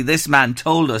story this man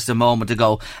told us a moment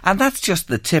ago? And that's just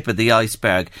the tip of the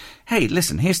iceberg. Hey,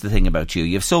 listen, here's the thing about you.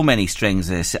 You have so many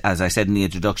strings, as I said in the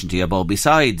introduction to your bow,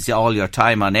 besides all your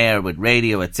time on air with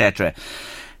radio, etc.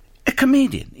 A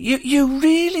comedian. You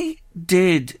really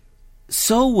did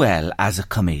so well as a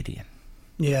comedian.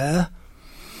 Yeah.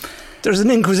 There's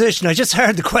an inquisition. I just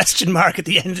heard the question mark at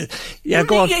the end. Yeah,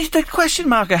 go on. Yeah, the question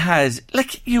marker has,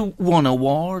 like, you won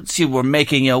awards, you were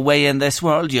making your way in this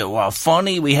world, you were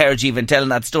funny, we heard you even telling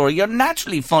that story. You're a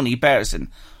naturally funny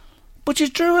person. But you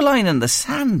drew a line in the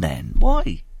sand then.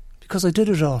 Why? Because I did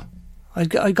it all.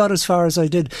 I got as far as I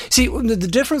did. See, the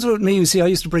difference with me, you see, I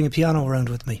used to bring a piano around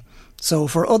with me. So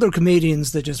for other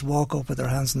comedians, they just walk up with their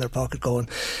hands in their pocket going,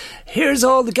 here's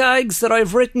all the gags that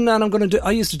I've written and I'm going to do.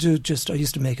 I used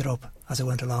to make it up as I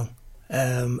went along.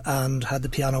 And had the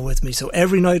piano with me. So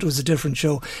every night was a different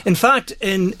show. In fact,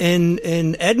 in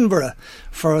Edinburgh,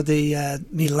 for the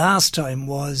me last time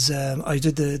was I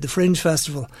did the Fringe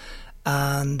Festival,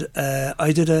 and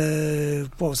I did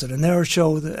an hour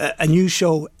show, a new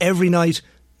show every night,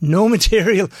 no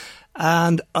material,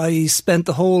 and I spent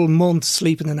the whole month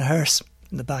sleeping in a hearse,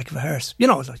 in the back of a hearse. You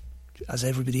know, like, as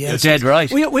everybody else. You're dead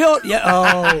right. We all, yeah.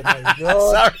 Oh my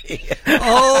God. Sorry.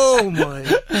 Oh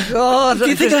my God. Do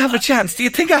you think I have a chance? Do you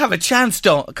think I have a chance,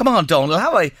 Donal? Come on, Donal,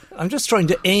 have I? I'm just trying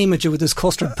to aim at you with this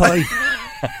custard pie.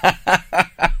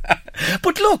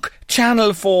 But look,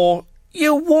 Channel 4,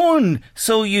 you won,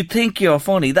 so you think you're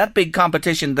funny. That big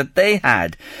competition that they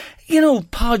had. You know,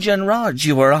 Podge and Rog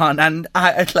you were on, and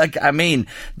I mean,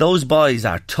 those boys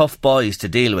are tough boys to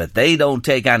deal with. They don't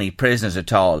take any prisoners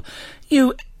at all.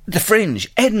 The Fringe,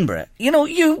 Edinburgh, you know,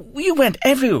 you went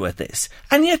everywhere with this.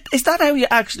 And yet, is that how you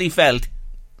actually felt?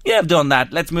 Yeah, I've done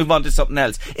that, let's move on to something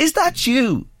else. Is that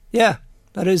you? Yeah,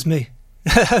 that is me.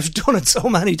 I've done it so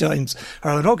many times.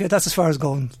 I went, okay, that's as far as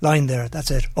going. Line there,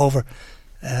 that's it, over.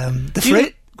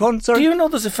 Go on, sorry. Do you know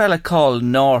there's a fella called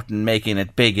Norton making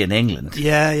it big in England?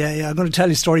 Yeah. I'm going to tell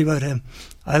you a story about him.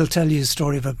 I'll tell you a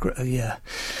story about... yeah.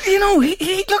 You know,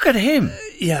 he look at him.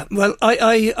 Yeah, well,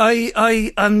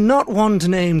 I'm not one to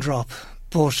name drop,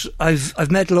 but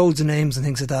I've met loads of names and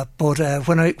things like that. But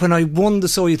when I won the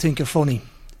So You Think You're Funny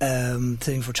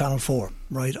thing for Channel 4,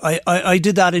 right, I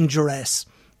did that in duress.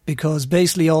 Because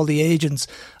basically all the agents,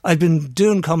 I'd been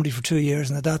doing comedy for 2 years,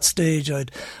 and at that stage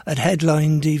I'd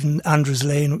headlined even Andrews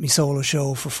Lane with my solo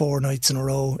show for 4 nights in a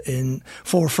row, in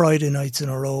 4 Friday nights in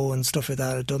a row and stuff like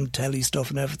that. I'd done telly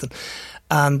stuff and everything,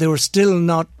 and they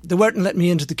weren't letting me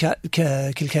into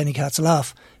the Kilkenny Cats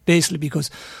Laugh, basically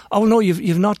because, oh no,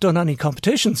 you've not done any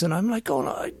competitions. And I'm like,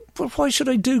 oh, but why should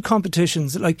I do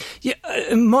competitions? Like, yeah,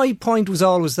 my point was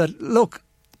always that, look,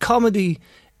 comedy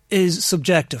is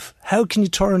subjective. How can you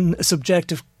turn a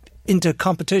subjective into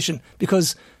competition?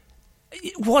 Because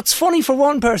what's funny for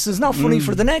one person is not funny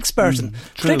for the next person,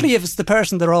 particularly if it's the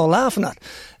person they're all laughing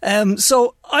at.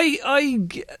 So I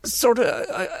sort of,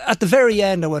 at the very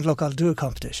end, I went, look, I'll do a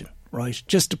competition, right,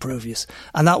 just to prove you.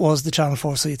 And that was the Channel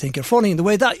 4 So You Think You're Funny. And the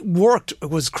way that worked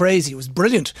was crazy. It was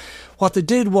brilliant. What they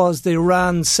did was they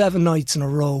ran 7 nights in a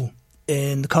row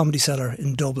in the Comedy Cellar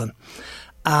in Dublin.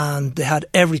 And they had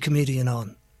every comedian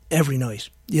on. Every night,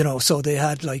 you know, so they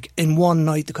had, like, in one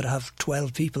night they could have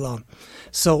 12 people on.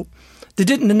 So they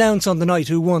didn't announce on the night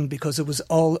who won because it was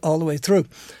all the way through.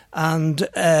 And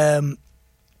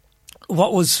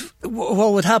what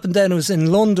would happen then was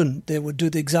in London they would do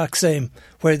the exact same,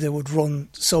 where they would run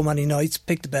so many nights,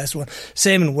 pick the best one.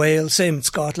 Same in Wales, same in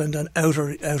Scotland and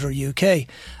outer UK.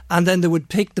 And then they would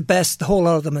pick the best, the whole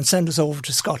lot of them, and send us over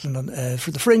to Scotland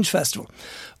for the Fringe Festival.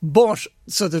 But,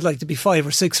 so there'd like to be 5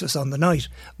 or 6 of us on the night.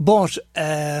 But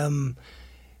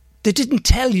they didn't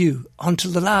tell you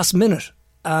until the last minute.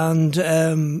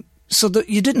 And so that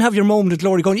you didn't have your moment of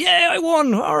glory going, yeah, I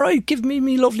won, all right, give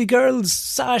me lovely girl's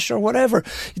sash or whatever.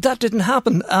 That didn't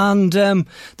happen. And the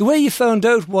way you found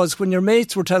out was when your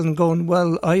mates were telling, going,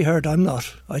 well, I heard I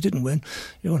didn't win.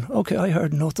 You're going, okay, I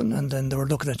heard nothing. And then they were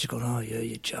looking at you going, oh yeah,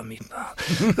 you jammy.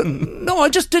 No, I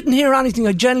just didn't hear anything.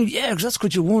 I genuinely, yeah, because that's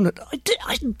because you won it. I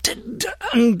did.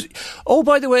 And oh,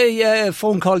 by the way,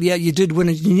 phone call, yeah, you did win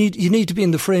it. You need to be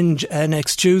in the Fringe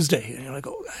next Tuesday. And you're like,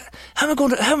 oh, how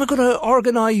am I going to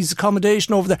organise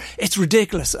accommodation over there? It's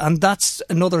ridiculous. And that's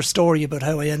another story about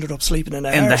how I ended up sleeping in a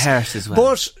hearse. In the hearse as well.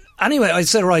 But anyway, I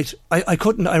said, right, I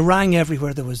couldn't, I rang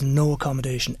everywhere. There was no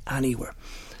accommodation anywhere.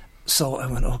 So I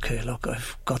went, okay, look,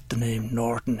 I've got the name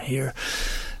Norton here.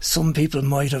 Some people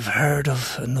might have heard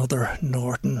of another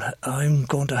Norton. I'm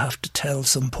going to have to tell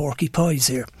some porky pies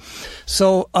here.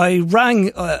 So I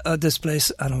rang this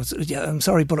place and I was, yeah, I'm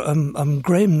sorry, but I'm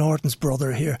Graham Norton's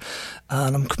brother here,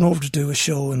 and I'm coming over to do a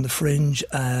show in the Fringe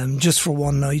just for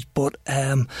one night, but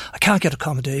I can't get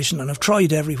accommodation, and I've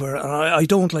tried everywhere, and I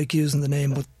don't like using the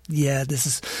name, but yeah, this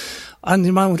is... And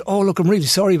the man went, oh, look, I'm really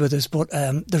sorry about this, but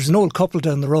there's an old couple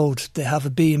down the road. They have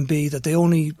a B&B that they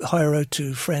only hire out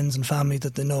to friends and family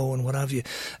that they know and what have you.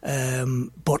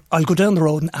 But I'll go down the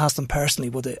road and ask them personally,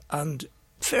 would they? And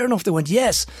fair enough, they went,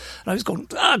 yes. And I was going,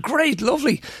 great,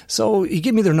 lovely. So he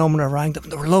gave me their number and I rang them.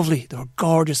 They were lovely. They were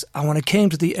gorgeous. And when I came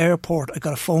to the airport, I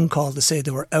got a phone call to say they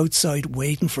were outside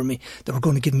waiting for me. They were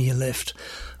going to give me a lift.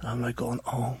 And I'm like going,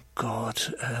 oh, God,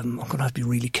 I'm going to have to be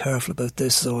really careful about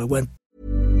this. So I went.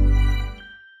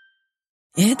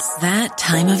 It's that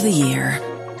time of the year.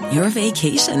 Your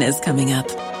vacation is coming up.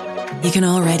 You can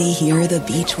already hear the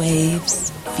beach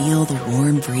waves, feel the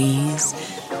warm breeze,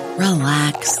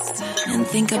 relax, and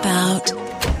think about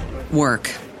work.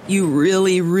 You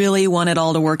really, really want it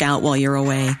all to work out while you're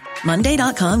away.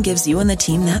 Monday.com gives you and the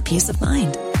team that peace of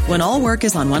mind. When all work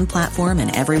is on one platform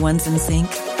and everyone's in sync,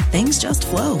 things just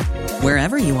flow.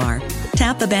 Wherever you are,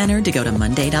 tap the banner to go to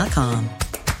Monday.com.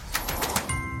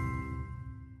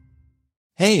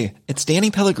 Hey, it's Danny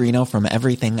Pellegrino from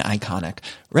Everything Iconic.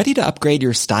 Ready to upgrade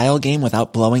your style game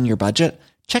without blowing your budget?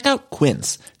 Check out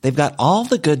Quince. They've got all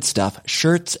the good stuff,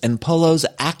 shirts and polos,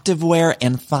 activewear,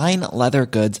 and fine leather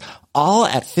goods, all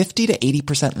at 50 to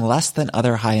 80% less than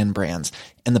other high-end brands.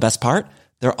 And the best part?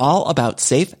 They're all about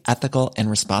safe, ethical, and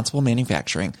responsible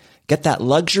manufacturing. Get that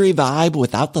luxury vibe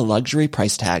without the luxury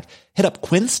price tag. Hit up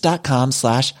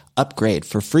quince.com/upgrade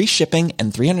for free shipping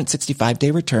and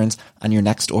 365-day returns on your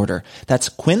next order. That's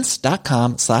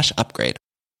quince.com/upgrade.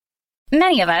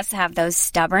 Many of us have those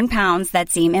stubborn pounds that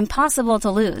seem impossible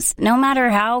to lose, no matter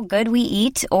how good we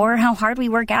eat or how hard we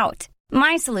work out.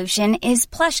 My solution is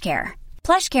PlushCare.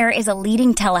 PlushCare is a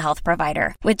leading telehealth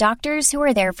provider with doctors who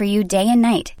are there for you day and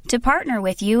night to partner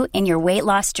with you in your weight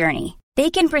loss journey. They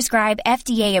can prescribe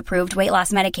FDA-approved weight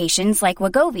loss medications like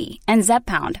Wegovy and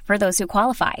Zepbound for those who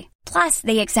qualify. Plus,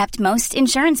 they accept most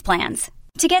insurance plans.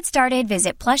 To get started,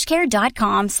 visit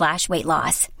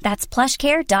plushcare.com/weightloss. That's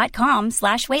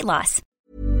plushcare.com/weightloss.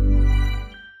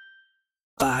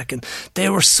 Back, and they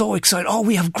were so excited. Oh,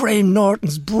 we have Graham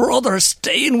Norton's brother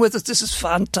staying with us. This is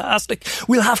fantastic.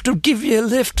 We'll have to give you a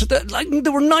lift to the, like, they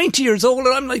were 90 years old,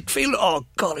 and I'm like feeling, oh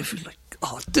God, I feel like,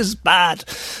 oh, this is bad.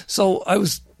 So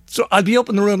I'll be up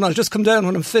in the room and I'll just come down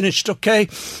when I'm finished, okay?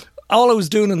 All I was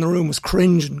doing in the room was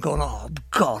cringing, going, oh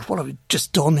God, what have we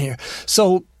just done here?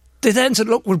 So they then said,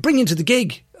 look, we'll bring you to the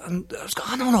gig. And I was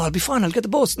going, oh, no, I'll be fine, I'll get the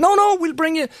bus. No, we'll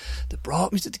bring you. They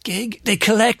brought me to the gig. They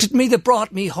collected me, they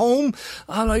brought me home.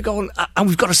 And I go, and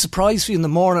we've got a surprise for you in the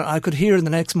morning. I could hear in the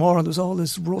next morning, there was all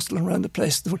this rustling around the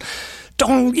place. We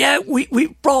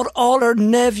brought all our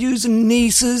nephews and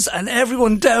nieces and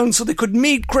everyone down so they could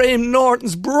meet Graham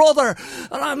Norton's brother.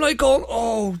 And I'm like going,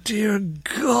 oh dear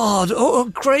God, oh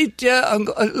great, yeah.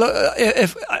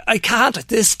 If I can't at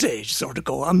this stage sort of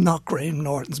go, I'm not Graham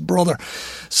Norton's brother.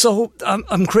 So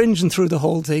I'm cringing through the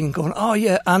whole thing, going, oh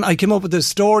yeah. And I came up with this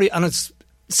story, and it's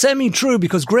semi-true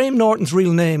because Graham Norton's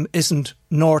real name isn't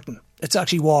Norton; it's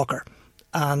actually Walker.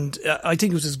 And I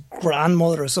think it was his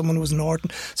grandmother or someone who was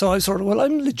Norton. So I was sort of, well,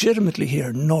 I'm legitimately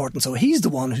here, Norton. So he's the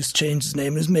one who's changed his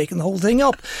name and is making the whole thing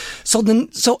up. So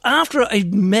after I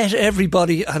met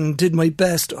everybody and did my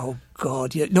best, oh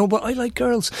God, yeah, no, but I like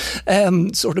girls,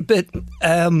 sort of bit.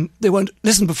 They went,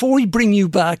 listen, before we bring you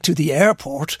back to the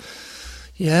airport,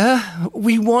 yeah,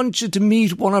 we want you to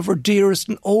meet one of our dearest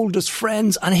and oldest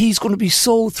friends, and he's going to be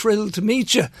so thrilled to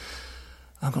meet you.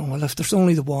 I'm going, well, if there's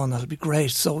only the one, that'll be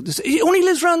great. So he only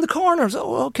lives around the corner. So,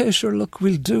 oh, okay, sure, look,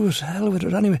 we'll do it. Hell with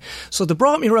it anyway. So they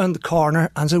brought me around the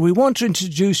corner and said, we want to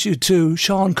introduce you to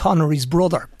Sean Connery's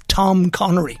brother, Tom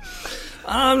Connery.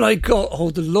 And I'm like, oh,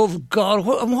 the love of God.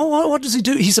 What does he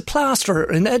do? He's a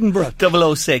plasterer in Edinburgh.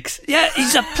 006. Yeah,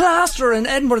 he's a plasterer in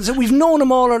Edinburgh. So we've known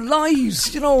him all our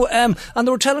lives, and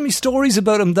they were telling me stories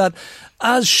about him that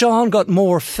as Sean got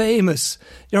more famous,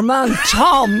 your man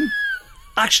Tom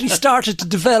actually started to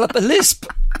develop a lisp.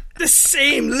 The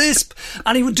same lisp,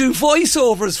 and he would do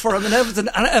voiceovers for him and everything.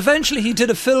 And eventually he did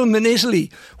a film in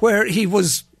Italy where he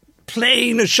was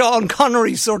playing a Sean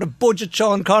Connery, sort of budget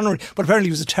Sean Connery, but apparently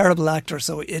he was a terrible actor,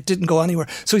 so it didn't go anywhere.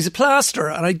 So he's a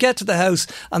plasterer, and I get to the house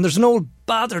and there's an old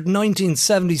battered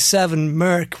 1977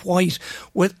 Merc white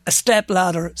with a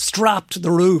stepladder strapped to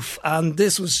the roof, and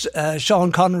this was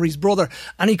Sean Connery's brother,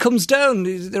 and he comes down,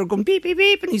 they're going beep beep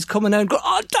beep, and he's coming down going,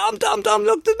 oh Tom,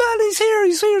 look, the man,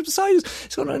 he's here beside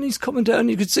us, and he's coming down,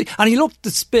 you could see, and he looked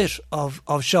the spit of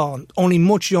Sean, only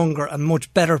much younger and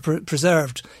much better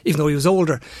preserved, even though he was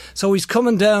older. So he's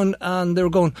coming down and they were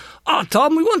going, oh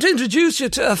Tom, we want to introduce you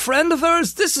to a friend of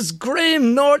ours, this is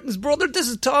Graham Norton's brother, this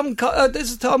is Tom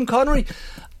Connery.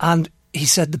 And he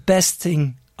said the best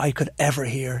thing I could ever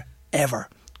hear, ever,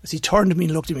 was he turned to me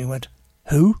and looked at me and went,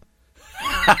 who?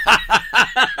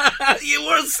 You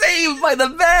were saved by the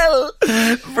bell.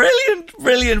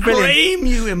 Brilliant. Graham,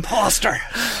 you imposter.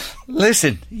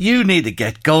 Listen, you need to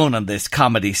get going on this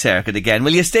comedy circuit again.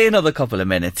 Will you stay another couple of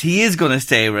minutes? He is going to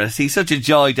stay with us. He's such a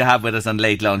joy to have with us on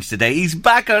Late Lunch today. He's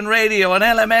back on radio on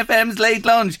LMFM's Late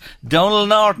Lunch. Donald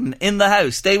Norton in the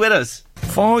house. Stay with us.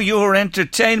 For your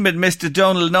entertainment, Mr.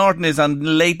 Donald Norton is on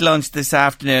Late Lunch this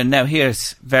afternoon. Now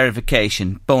here's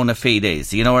verification, bona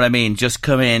fides. You know what I mean? Just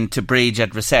come in to Bridge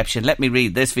at reception. Let me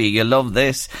read this for you. You'll love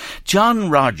this. John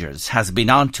Rogers has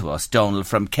been on to us, Donald,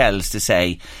 from Kells to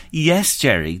say, yes,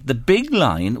 Jerry, the big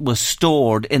line was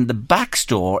stored in the back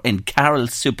store in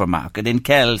Carroll's supermarket in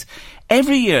Kells.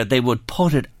 Every year they would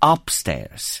put it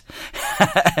upstairs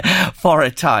for a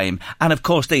time. And of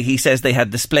course, he says they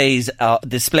had displays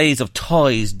of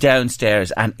toys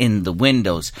downstairs and in the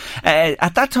windows.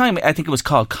 At that time, I think it was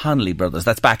called Connolly Brothers.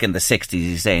 That's back in the 60s,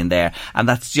 he's saying there. And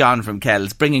that's John from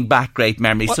Kells, bringing back great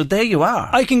memories. Well, so there you are.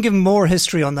 I can give more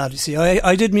history on that, you see.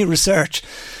 I did me research,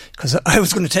 because I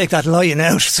was going to take that lion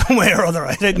out some way or other.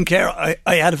 I didn't care.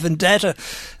 I had a vendetta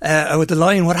with the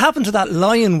lion. What happened to that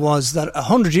lion was that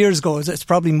 100 years ago, it's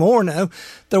probably more now,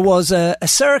 there was a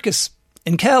circus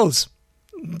in Kells.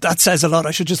 That says a lot.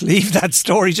 I should just leave that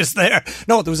story just there.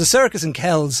 No, there was a circus in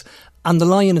Kells and the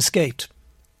lion escaped.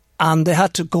 And they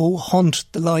had to go hunt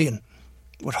the lion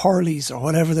with Hurleys or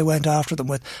whatever they went after them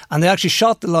with. And they actually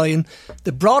shot the lion.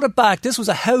 They brought it back. This was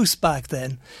a house back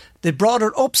then. They brought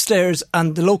it upstairs,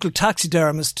 and the local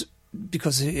taxidermist,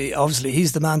 because obviously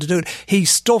he's the man to do it, he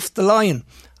stuffed the lion.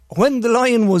 When the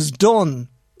lion was done,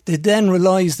 they then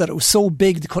realised that it was so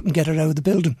big they couldn't get it out of the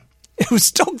building. It was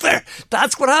stuck there.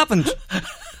 That's what happened.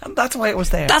 And that's why it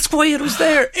was there. That's why it was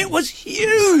there. It was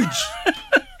huge.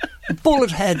 A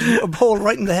bullet head, a hole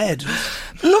right in the head.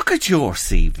 Look at your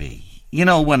CV. You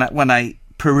know, when I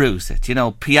peruse it, you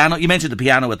know, piano, you mentioned the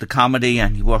piano with the comedy,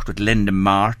 and you worked with Linda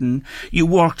Martin. You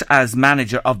worked as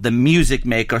manager of the Music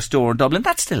Maker store in Dublin.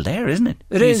 That's still there, isn't it?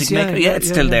 It is, yeah. Yeah, it's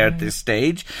still there at this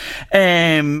stage.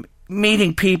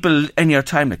 Meeting people in your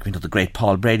time, like, you know, the great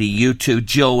Paul Brady, U2,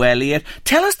 Joe Elliott.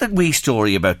 Tell us that wee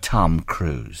story about Tom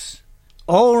Cruise.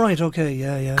 Oh, right, okay,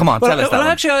 yeah. Come on, tell us that. Well,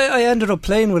 actually, I ended up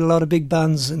playing with a lot of big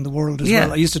bands in the world as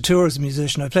well. I used to tour as a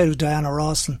musician. I played with Diana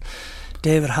Ross and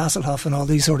David Hasselhoff and all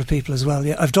these sort of people as well.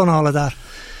 Yeah, I've done all of that.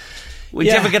 Would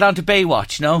you ever get on to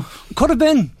Baywatch, no? Could have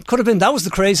been. That was the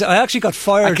crazy. I actually got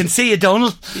fired. I can see you,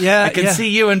 Donald. Yeah, I can see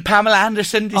you and Pamela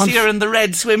Anderson. Do you see her in the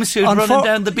red swimsuit running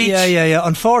down the beach? Yeah.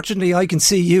 Unfortunately, I can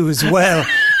see you as well.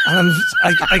 And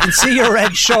I can see your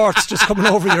red shorts just coming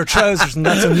over your trousers, and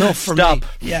that's enough for me. Stop.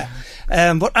 Yeah.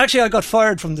 But actually, I got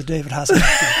fired from the David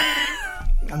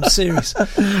Hasselhoff. I'm serious.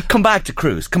 Come back to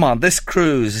Cruise. Come on, this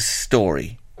Cruise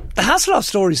story. The Hasselhoff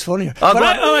story's funnier.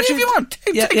 Actually, if you want,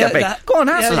 take a bit. Go on,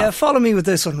 Hasselhoff. Yeah, follow me with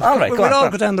this one. All right, we'll all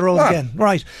go down the road again.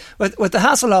 Right. With the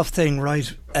Hasselhoff thing,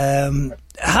 right,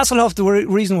 Hasselhoff, the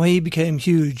reason why he became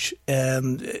huge,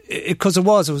 because it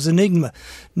was enigma.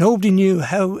 Nobody knew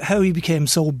how he became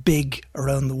so big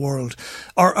around the world,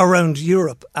 or around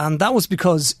Europe, and that was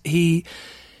because the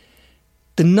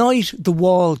night the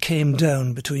wall came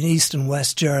down between East and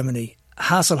West Germany,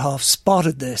 Hasselhoff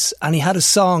spotted this, and he had a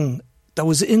song that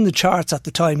was in the charts at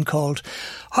the time called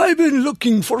 "I've Been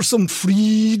Looking for Some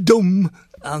Freedom."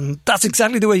 And that's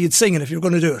exactly the way you'd sing it if you're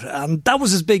going to do it. And that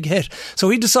was his big hit. So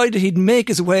he decided he'd make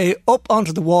his way up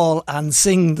onto the wall and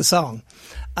sing the song.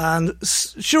 And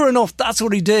sure enough, that's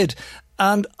what he did.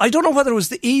 And I don't know whether it was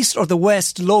the East or the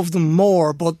West loved them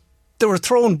more, but they were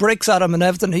throwing bricks at him and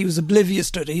everything. He was oblivious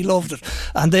to it. He loved it,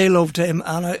 and they loved him.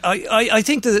 And I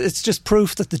think that it's just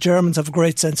proof that the Germans have a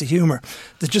great sense of humour.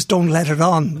 They just don't let it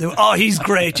on. He's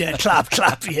great, yeah,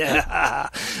 clap, yeah.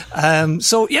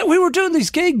 So yeah, we were doing these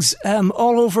gigs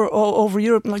all over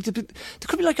Europe, and like there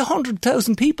could be like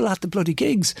 100,000 people at the bloody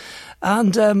gigs.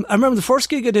 And I remember the first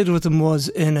gig I did with them was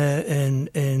on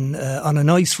an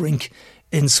ice rink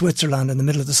in Switzerland in the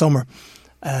middle of the summer.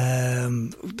 I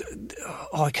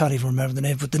can't even remember the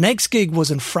name, but the next gig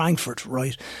was in Frankfurt,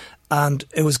 right? And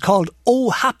it was called Oh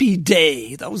Happy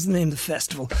Day. That was the name of the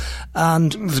festival.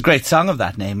 And there's a great song of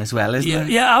that name as well, isn't there?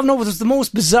 Yeah, I know, but it was the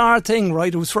most bizarre thing,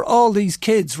 right? It was for all these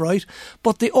kids, right?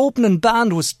 But the opening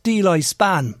band was Steel Eye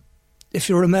Span, if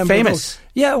you remember. Famous.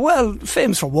 Yeah, well,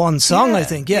 famous for one song, I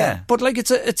think, yeah. But like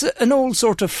it's an old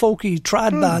sort of folky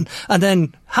trad band, and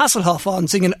then Hasselhoff on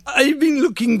singing, I've been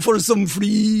looking for some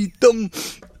freedom.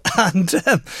 And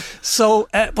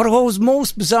but what was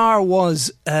most bizarre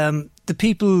was the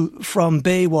people from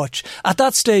Baywatch. At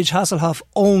that stage, Hasselhoff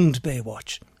owned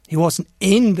Baywatch. He wasn't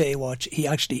in Baywatch, he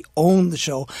actually owned the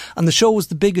show, and the show was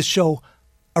the biggest show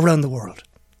around the world.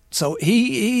 So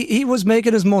he was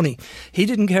making his money. He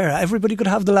didn't care. Everybody could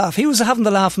have the laugh. He was having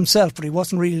the laugh himself, but he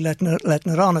wasn't really letting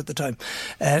it on at the time.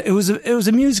 It was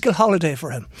a musical holiday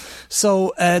for him.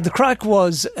 So the crack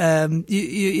was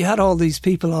you had all these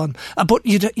people on, but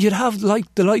you'd have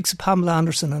like the likes of Pamela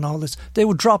Anderson and all this. They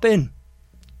would drop in.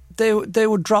 They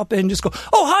would drop in, just go,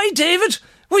 oh, hi, David.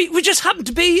 We just happened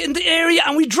to be in the area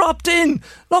and we dropped in.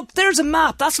 Look, there's a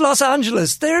map. That's Los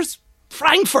Angeles. There's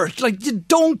Frankfurt. Like, you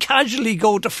don't casually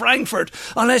go to Frankfurt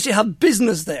unless you have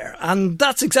business there. And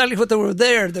that's exactly what they were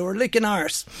there. They were licking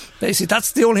arse. Basically,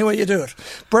 that's the only way you do it.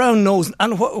 Brown nose.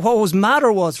 And what was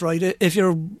matter was, right, if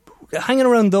you're hanging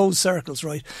around those circles,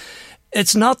 right,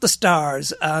 it's not the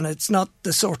stars and it's not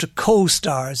the sort of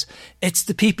co-stars. It's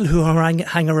the people who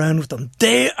hang around with them.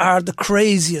 They are the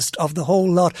craziest of the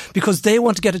whole lot because they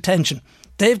want to get attention.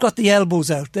 They've got the elbows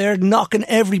out. They're knocking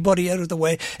everybody out of the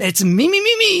way. It's me.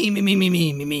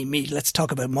 Let's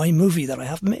talk about my movie that I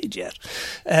haven't made yet.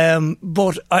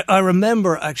 But I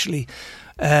remember actually...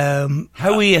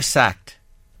 how were you sacked?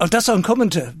 Oh, that's what I'm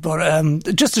coming to.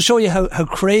 But just to show you how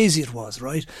crazy it was,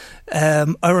 right?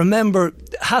 I remember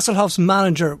Hasselhoff's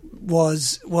manager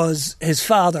was his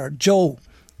father, Joe.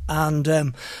 And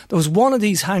there was one of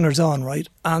these hangers-on, right?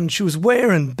 And she was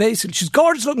wearing, basically, she's a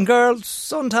gorgeous looking girl,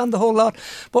 suntanned the whole lot.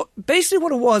 But basically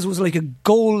what it was like a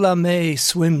gold lame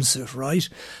swimsuit, right?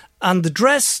 And the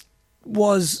dress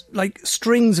was like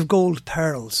strings of gold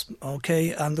pearls,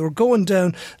 okay? And they were going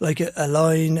down like a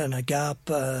line and a gap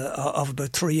of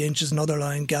about 3 inches, another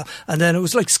line gap. And then it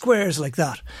was like squares like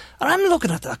that. And I'm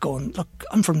looking at that going, look,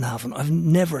 I'm from Navan. I've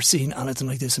never seen anything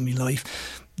like this in my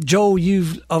life. Joe,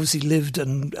 you've obviously lived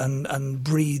and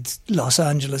breathed Los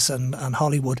Angeles and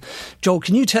Hollywood. Joe,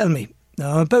 can you tell me,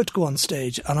 now I'm about to go on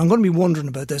stage and I'm going to be wondering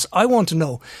about this. I want to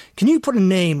know, can you put a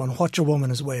name on what your woman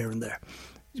is wearing there?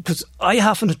 Because I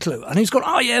haven't a clue. And he's going,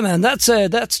 oh yeah, man, that's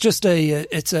just I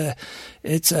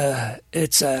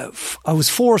was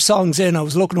 4 songs in, I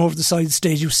was looking over the side of the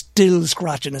stage, he was still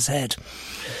scratching his head.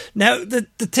 Now, the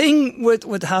thing with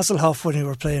Hasselhoff when we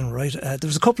were playing, right, there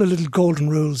was a couple of little golden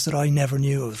rules that I never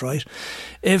knew of, right?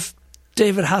 If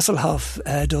David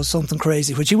Hasselhoff does something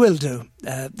crazy, which he will do,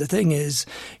 the thing is,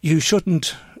 you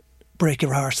shouldn't break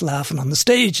your arse laughing on the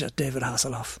stage at David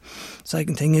Hasselhoff.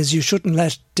 Second thing is, you shouldn't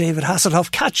let David Hasselhoff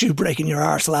catch you breaking your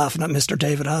arse laughing at Mr.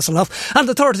 David Hasselhoff. And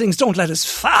the third thing is, don't let his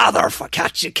father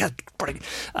catch you.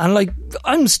 And like,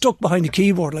 I'm stuck behind a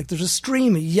keyboard, like there's a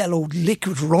stream of yellow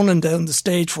liquid running down the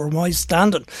stage where I'm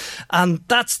standing, and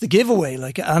that's the giveaway.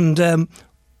 Like, and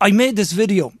I made this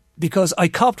video because I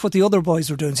copped what the other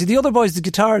boys were doing. See, the other boys, the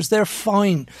guitars, they're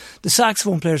fine. The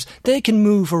saxophone players, they can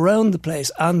move around the place,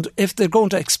 and if they're going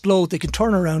to explode, they can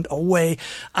turn around away.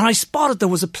 And I spotted there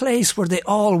was a place where they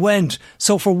all went.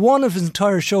 So for one of his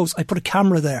entire shows, I put a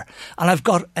camera there, and I've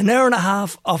got an hour and a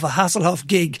half of a Hasselhoff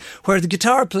gig where the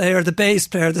guitar player, the bass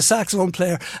player, the saxophone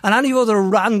player, and any other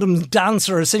random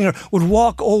dancer or singer would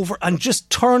walk over and just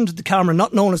turn to the camera,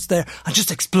 not knowing it's there, and just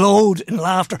explode in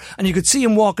laughter. And you could see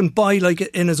him walking by like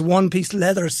in his one-piece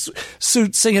leather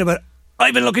suit singing about,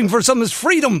 I've been looking for some of his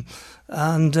freedom.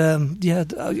 And yeah,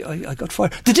 I got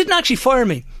fired. They didn't actually fire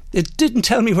me. They didn't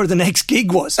tell me where the next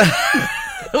gig was.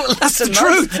 Well, that's the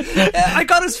truth. I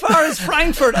got as far as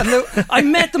Frankfurt, and I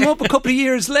met them up a couple of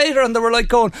years later, and they were like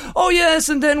going, oh yes,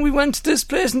 and then we went to this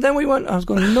place, and then we went. I was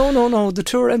going, no, the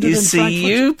tour ended in Frankfurt. You see,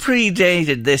 you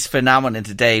predated this phenomenon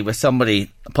today where somebody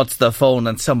puts their phone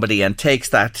on somebody and takes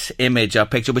that image or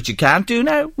picture, which you can't do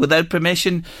now without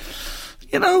permission.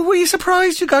 You know, were you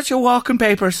surprised you got your walking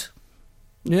papers?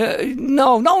 Yeah,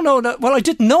 no. Well, I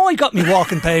didn't know I got me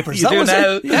walking papers. You do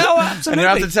now. Yeah, well, absolutely. And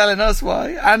you're after telling us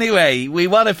why. Anyway, we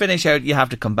want to finish out. You have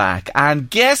to come back. And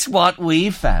guess what we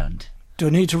found? Do I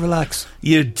need to relax?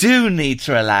 You do need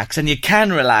to relax, and you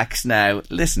can relax now.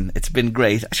 Listen, it's been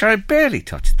great. Sure, I barely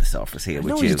touched the surface here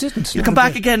with you. No, you didn't. You'll come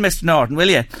back again, Mr. Norton,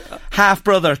 will you?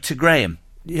 Half-brother to Graham.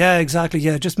 Yeah, exactly,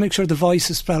 yeah. Just make sure the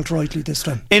voice is spelled rightly this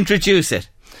time. Introduce it.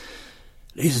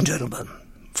 Ladies and gentlemen,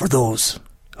 for those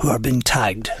who are being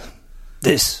tagged,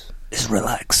 this is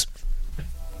Relax.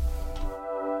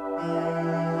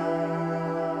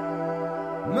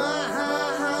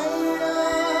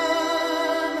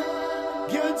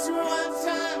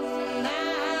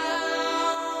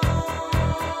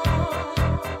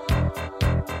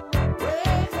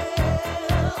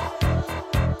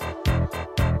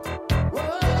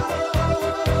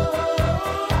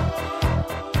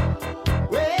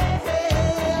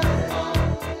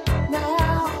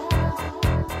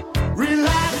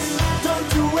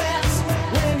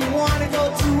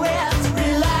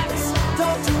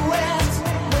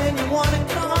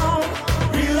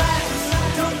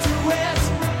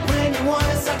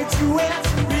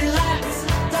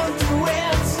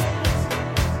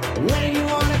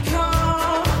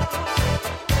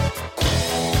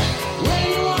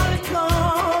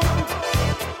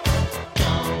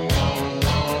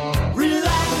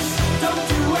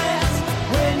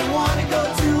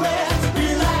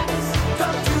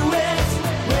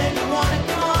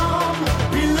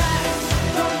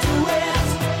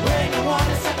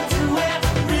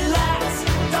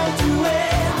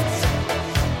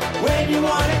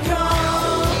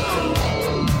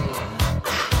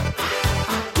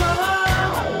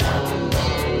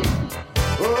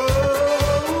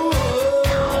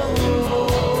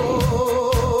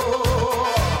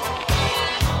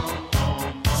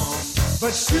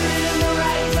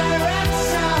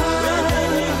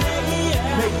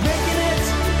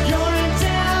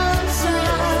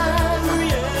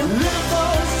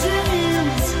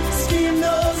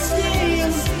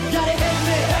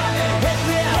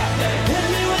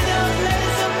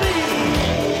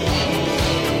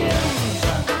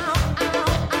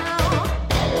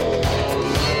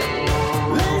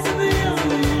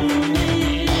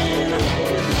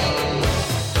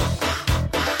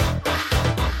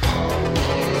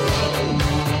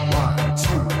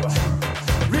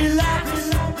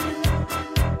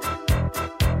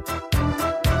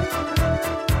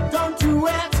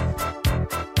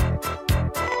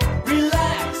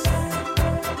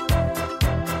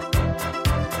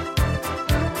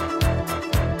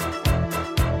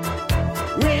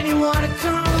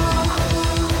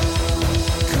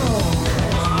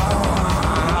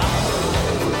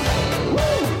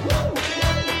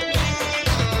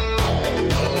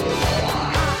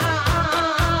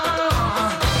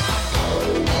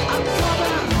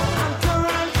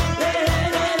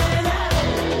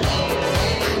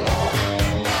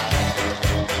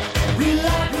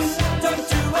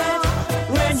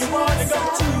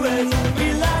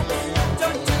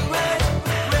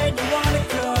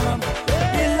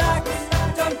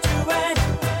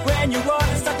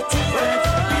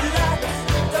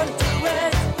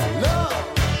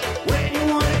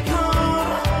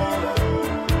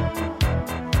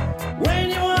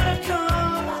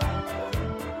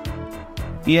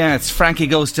 Yeah, it's Frankie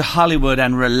Goes to Hollywood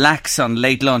and Relax on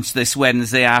Late Lunch this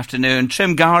Wednesday afternoon.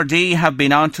 Trim Gardaí have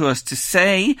been on to us to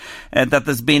say that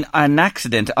there's been an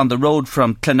accident on the road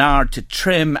from Clonard to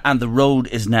Trim and the road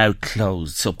is now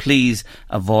closed. So please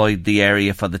avoid the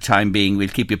area for the time being. We'll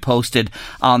keep you posted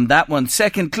on that one.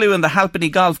 Second clue in the Halpenny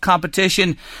Golf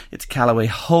competition. It's Callaway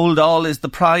Hold All is the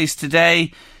prize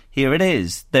today. Here it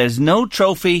is. There's no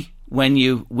trophy when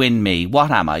you win me.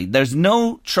 What am I? There's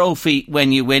no trophy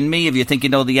when you win me. If you think you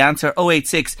know the answer,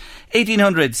 086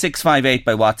 1800 658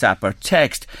 by WhatsApp or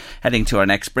text. Heading to our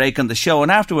next break on the show,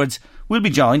 and afterwards we'll be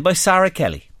joined by Sarah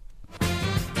Kelly.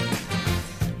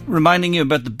 Reminding you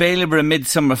about the Bailieborough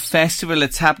Midsummer Festival.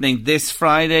 It's happening this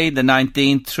Friday the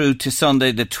 19th through to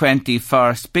Sunday the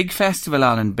 21st. Big festival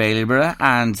on in Bailieborough,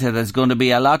 and there's going to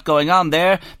be a lot going on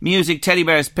there. Music, teddy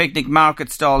bears, picnic, market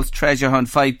stalls, treasure hunt,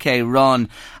 5k run,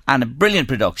 and a brilliant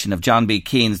production of John B.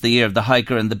 Keane's The Year of the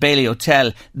Hiker in the Bailey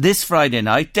Hotel this Friday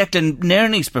night. Declan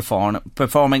Nerney's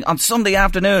performing on Sunday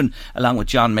afternoon along with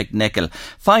John McNichol.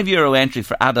 €5 entry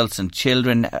for adults and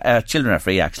children. Children are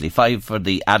free actually, 5 for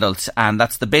the adults, and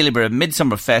that's the Bailieborough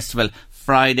Midsummer Festival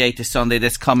Friday to Sunday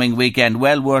this coming weekend.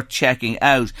 Well worth checking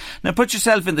out. Now put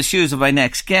yourself in the shoes of my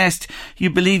next guest. You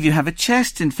believe you have a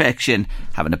chest infection,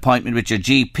 have an appointment with your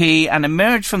GP and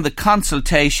emerge from the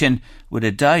consultation with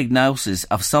a diagnosis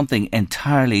of something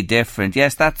entirely different.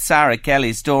 Yes, that's Sarah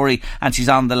Kelly's story, and she's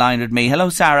on the line with me. Hello,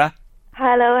 Sarah.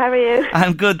 Hello, how are you?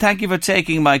 I'm good, thank you for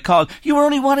taking my call. You were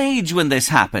only what age when this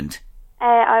happened?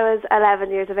 I was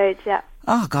 11 years of age, yeah.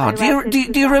 Oh, God.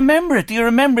 Do you remember it? Do you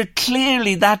remember it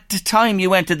clearly that time you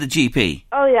went to the GP?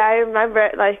 Oh, yeah, I remember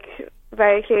it,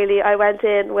 very clearly. I went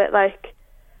in with,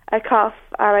 a cough,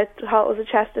 and I thought it was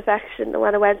a chest infection. And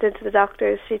when I went into the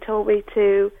doctor's, she told me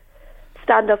to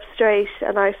stand up straight,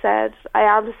 and I said, I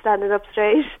am standing up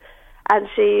straight. And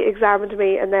she examined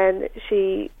me, and then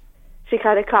she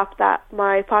kind of clocked that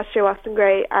my posture wasn't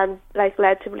great and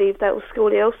led to believe that it was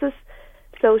scoliosis.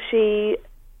 So she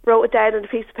wrote it down on a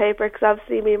piece of paper, because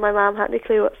obviously me and my mum hadn't a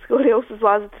clue what scoliosis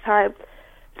was at the time.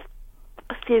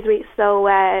 Excuse me. So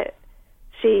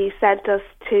she sent us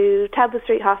to Temple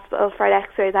Street Hospital for an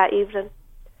X-ray that evening.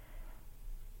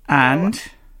 And? So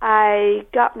I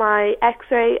got my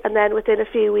X-ray, and then within a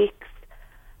few weeks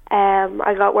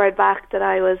I got word back that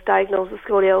I was diagnosed with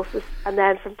scoliosis, and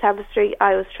then from Temple Street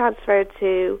I was transferred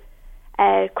to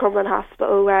Crumlin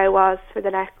Hospital, where I was for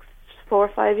the next 4 or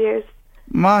 5 years.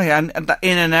 And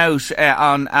in and out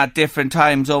at different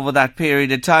times over that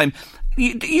period of time.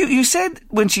 You said,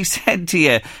 when she said to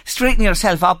you, straighten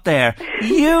yourself up there,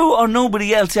 you or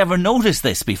nobody else ever noticed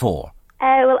this before?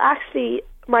 Well, actually,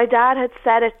 my dad had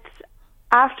said it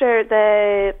after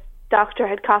the doctor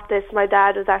had caught this. My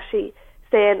dad was actually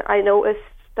saying, I noticed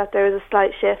that there was a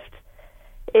slight shift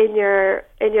in your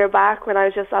back when I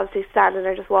was just obviously standing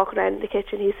there, just walking around in the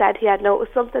kitchen. He said he had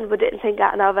noticed something but didn't think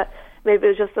anything of it. Maybe it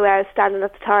was just the way I was standing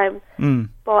at the time.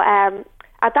 But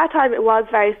at that time it was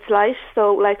very slight,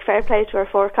 so fair play to her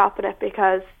for copping it,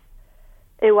 because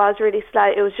it was really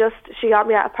slight. It was just, she got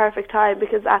me at a perfect time,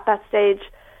 because at that stage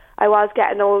I was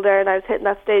getting older and I was hitting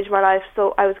that stage of my life,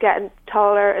 so I was getting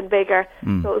taller and bigger, so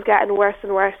it was getting worse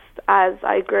and worse as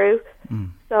I grew.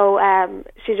 So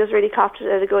she just really copped it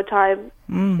at a good time,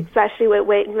 especially with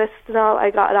waiting lists and all. I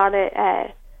got on it.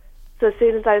 So as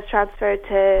soon as I was transferred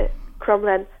to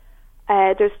Crumlin,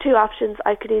 there's 2 options.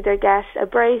 I could either get a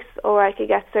brace or I could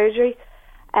get surgery.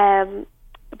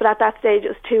 But at that stage it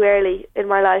was too early in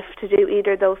my life to do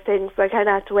either of those things, so I kind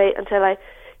of had to wait until I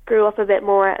grew up a bit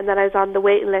more, and then I was on the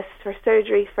waiting list for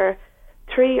surgery for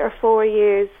 3 or 4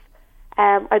 years.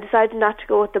 I decided not to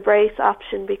go with the brace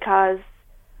option because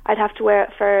I'd have to wear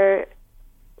it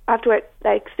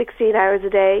 16 hours a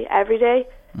day every day.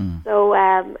 So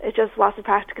it just wasn't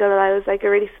practical, and I was a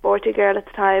really sporty girl at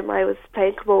the time. I was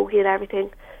playing camogie and everything,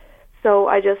 so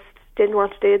I just didn't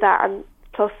want to do that, and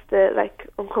plus the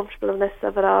uncomfortableness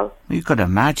of it all. You could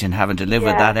imagine having to live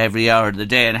with that every hour of the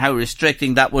day, and how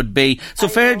restricting that would be. So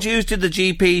fair dues to the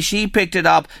GP. She picked it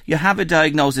up. You have a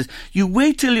diagnosis. You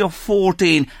wait till you're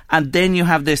 14 and then you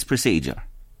have this procedure.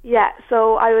 Yeah,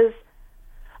 so I was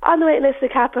on the waiting list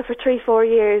at Kappa for 3-4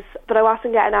 years, but I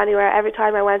wasn't getting anywhere. Every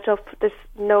time I went up, there's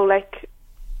no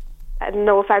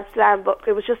offence to them, but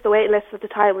it was just the waiting list at the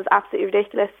time was absolutely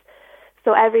ridiculous.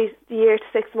 So every year to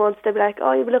 6 months, they'd be like,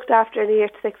 oh, you'll be looked after in a year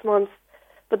to 6 months.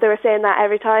 But they were saying that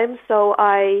every time. So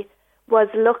I was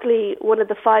luckily one of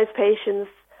the 5 patients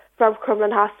from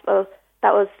Crumlin Hospital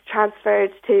that was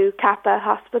transferred to Kappa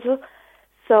Hospital.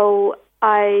 So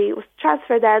I was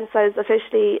transferred then, so I was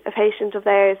officially a patient of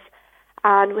theirs.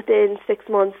 And within 6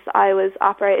 months, I was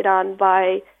operated on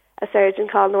by a surgeon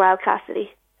called Noel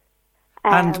Cassidy.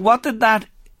 And what did that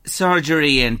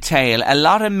surgery entail? A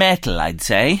lot of metal, I'd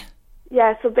say.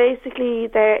 Yeah, so basically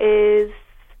there is,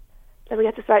 let me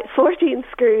get this right, 14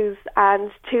 screws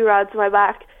and 2 rods in my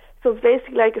back. So it's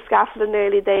basically like a scaffolding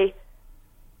nearly. They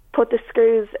put the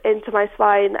screws into my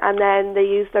spine and then they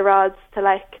use the rods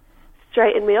to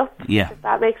straighten me up. Yeah. If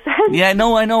that makes sense. Yeah,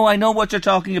 no, I know what you're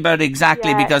talking about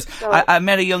exactly, because I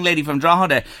met a young lady from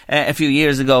Drogheda a few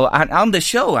years ago on the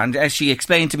show, and she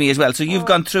explained to me as well. So you've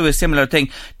gone through a similar thing.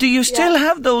 Do you still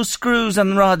have those screws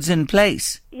and rods in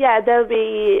place? Yeah, they'll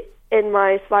be in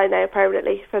my spine now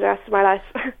permanently for the rest of my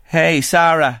life. Hey,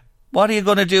 Sarah, what are you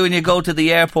going to do when you go to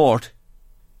the airport?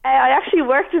 I actually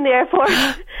worked in the airport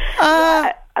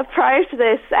prior to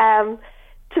this.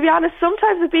 To be honest,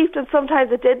 sometimes it beeped and sometimes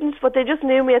it didn't, but they just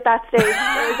knew me at that stage.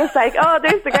 They were just like, oh,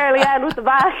 there's the girl again with the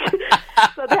bag.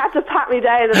 So they had to pat me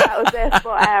down and that was it.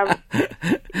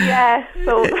 But yeah,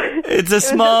 so... It's a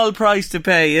small price to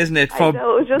pay, isn't it, for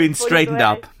being straightened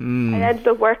up? I ended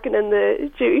up working in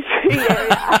the duty-free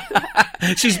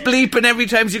area. She's bleeping every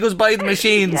time she goes by the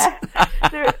machines.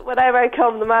 Yeah. Whenever I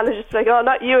come, the manager's like, oh,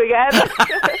 not you again.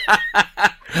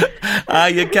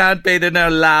 You can't pay to now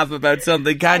laugh about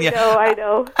something, can you? I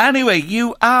know. Anyway,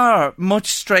 you are much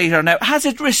straighter now. Has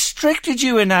it restricted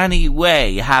you in any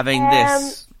way, having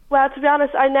this? Well, to be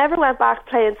honest, I never went back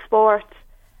playing sport.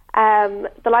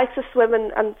 The likes of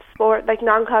swimming and sport, like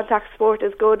non-contact sport,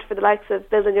 is good for the likes of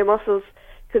building your muscles,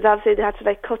 because obviously they had to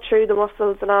like cut through the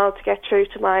muscles and all to get through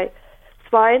to my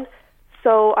spine.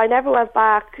 So I never went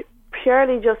back,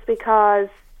 purely just because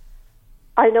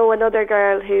I know another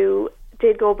girl who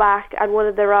did go back and one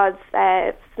of the rods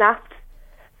snapped.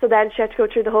 So then she had to go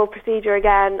through the whole procedure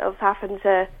again of having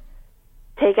to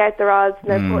take out the rods and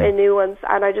then put in new ones,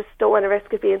 and I just don't want to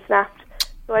risk it being snapped.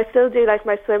 So I still do like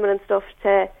my swimming and stuff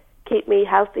to keep me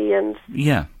healthy and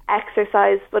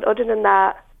exercise, but other than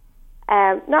that,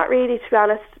 not really, to be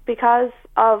honest. Because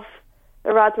of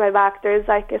the rods in my back, there's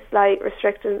like a slight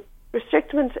restriction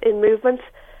in movement,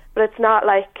 but it's not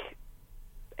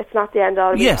the end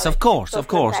all. Yes, of course.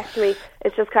 Me.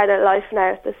 It's just kind of life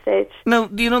now at this stage. Now,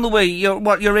 do you know the way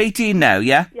you're 18 now,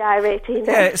 yeah? Yeah, I'm 18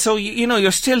 now. So,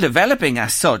 you're still developing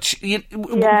as such.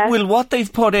 Will what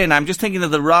they've put in, I'm just thinking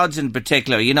of the rods in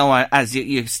particular, as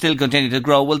you still continue to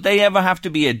grow, will they ever have to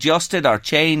be adjusted or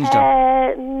changed?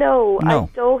 No, I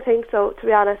don't think so, to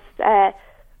be honest.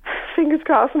 Fingers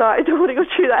crossed not. I don't want to go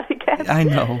through that again. I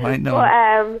know. But,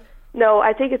 no,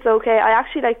 I think it's okay. I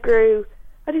actually grew,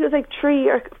 I think it was like 3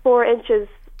 or 4 inches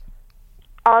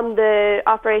on the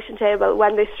operation table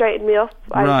when they straightened me up.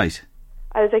 Right.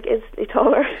 I was like instantly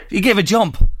taller. You gave a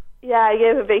jump? Yeah, I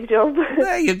gave a big jump.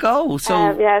 There you go. So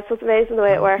so it's amazing the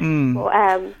way it works.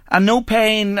 But, and no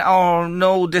pain or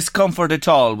no discomfort at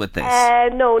all with this?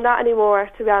 No, not anymore,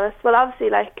 to be honest. Well, obviously,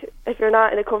 if you're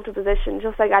not in a comfortable position,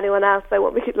 just like anyone else, I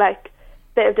won't be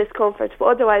bit of discomfort. But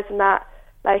otherwise than that,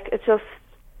 it's just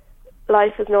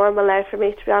life is normal now for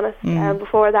me, to be honest.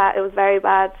 Before that, it was very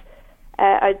bad.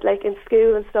 I'd in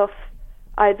school and stuff,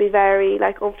 I'd be very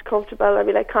uncomfortable. I'd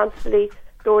be constantly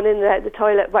going in the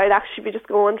toilet, but I'd actually be just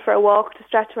going for a walk to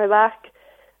stretch my back,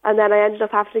 and then I ended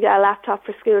up having to get a laptop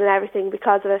for school and everything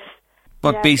because of it.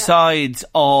 But besides,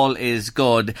 all is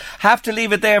good. Have to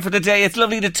leave it there for today. It's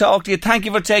lovely to talk to you. Thank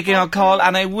you for taking our call,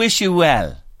 and I wish you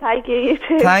well. Thank you, you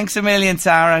too. Thanks a million,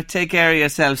 Sarah. Take care of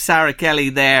yourself. Sarah Kelly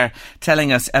there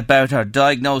telling us about her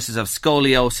diagnosis of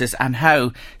scoliosis and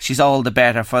how she's all the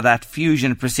better for that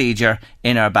fusion procedure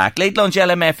in her back. Late Lunch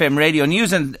LMFM Radio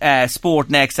News and Sport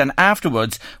next, and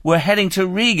afterwards we're heading to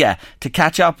Riga to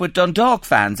catch up with Dundalk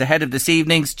fans ahead of this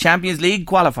evening's Champions League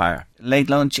qualifier.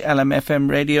 Late Lunch LMFM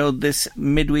Radio this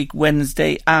midweek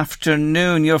Wednesday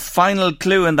afternoon. Your final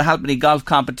clue in the Halpenny Golf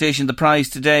Competition. The prize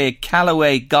today, a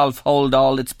Callaway Golf Hold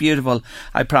All. It's beautiful.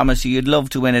 I promise you'd love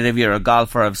to win it if you're a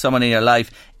golfer, if someone in your life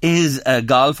is a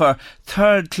golfer.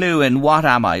 Third clue in What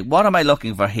Am I? What am I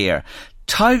looking for here?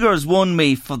 Tigers won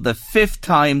me for the 5th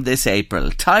time this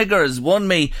April. Tigers won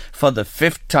me for the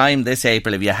 5th time this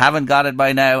April. If you haven't got it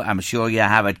by now, I'm sure you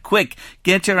have it. Quick,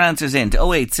 get your answers in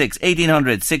to 086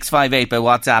 1800 658 by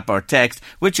WhatsApp or text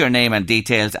with your name and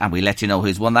details, and we let you know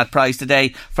who's won that prize today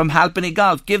from Halpenny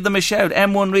Golf. Give them a shout.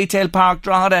 M1 Retail Park,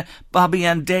 Drogheda. Bobby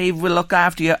and Dave will look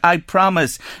after you, I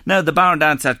promise. Now, the barn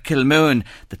dance at Kilmoon.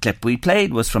 The clip we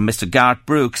played was from Mr. Garth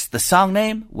Brooks. The song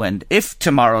name, When If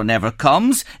Tomorrow Never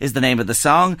Comes, is the name of the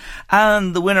song,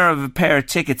 and the winner of a pair of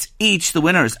tickets each. The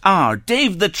winners are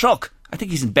Dave the Truck. I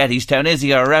think he's in Bettystown, is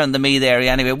he? Or around the Meath area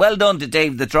anyway. Well done to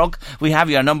Dave the Truck. We have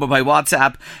your number by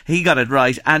WhatsApp. He got it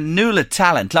right. And Nuala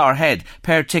Talent, Clorhead,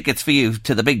 pair of tickets for you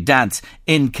to the big dance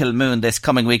in Kilmoon this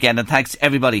coming weekend. And thanks to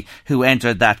everybody who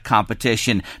entered that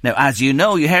competition. Now, as you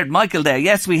know, you heard Michael there.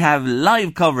 Yes, we have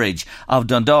live coverage of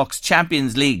Dundalk's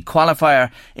Champions League qualifier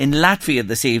in Latvia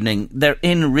this evening. They're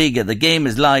in Riga. The game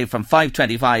is live from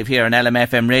 5:25 here on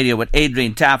LMFM Radio with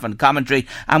Adrian Taff and commentary.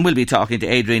 And we'll be talking to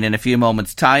Adrian in a few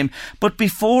moments' time. But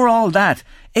before all that,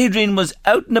 Adrian was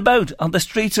out and about on the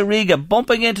streets of Riga,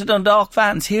 bumping into Dundalk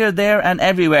fans here, there and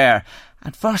everywhere.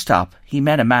 And first up, he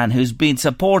met a man who's been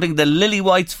supporting the Lily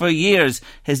Whites for years.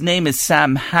 His name is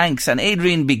Sam Hanks, and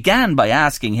Adrian began by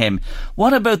asking him,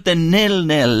 what about the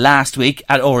 0-0 last week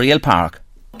at Oriel Park?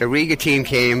 The Riga team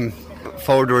came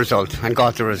for the result and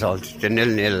got the result. The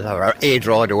 0-0, or a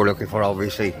draw they were looking for,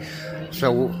 obviously.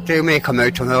 So they may come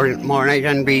out tomorrow night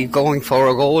and be going for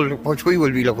a goal, which we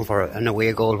will be looking for, an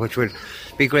away goal, which would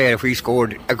be great. If we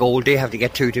scored a goal, they have to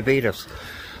get 2 to beat us.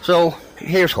 So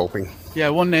here's hoping. Yeah,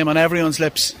 one name on everyone's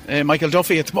lips, Michael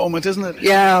Duffy at the moment, isn't it?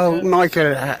 Yeah,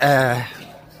 Michael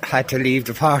had to leave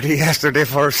the party yesterday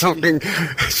for something,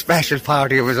 special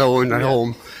party of his own at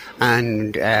home.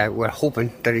 and we're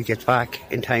hoping that he gets back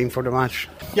in time for the match.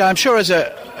 Yeah, I'm sure as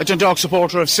a Dundalk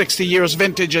supporter of 60 years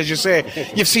vintage, as you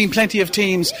say, you've seen plenty of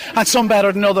teams, and some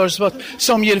better than others, but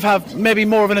some you'd have maybe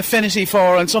more of an affinity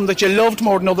for, and some that you loved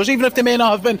more than others, even if they may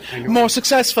not have been more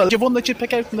successful. Do you have one that you'd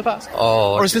pick out in the past?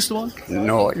 Or is this the one?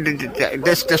 No,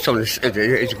 this one is a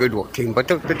good team, but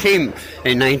the team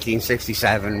in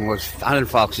 1967 was Alan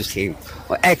Fox's team,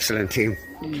 an excellent team,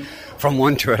 from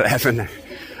 1 to 11,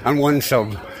 and one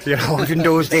sub. You know, in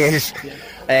those days,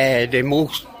 they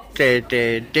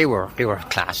were a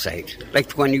class side.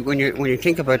 Like when you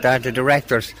think about that, the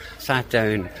directors sat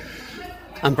down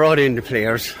and brought in the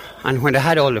players, and when they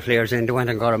had all the players in, they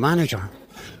went and got a manager.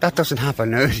 That doesn't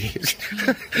happen nowadays.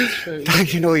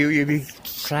 You know, you'd be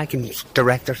slacking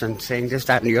directors and saying this,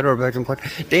 that and the other about them, but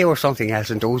they were something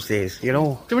else in those days, you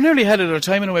know. They were nearly ahead of their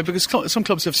time in a way, because some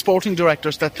clubs have sporting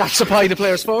directors that supply the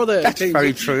players for the That's team.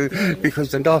 very true, because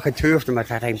Dundalk had 2 of them at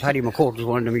that time. Paddy McCourt was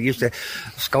one of them. He used to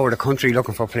scour the country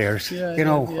looking for players,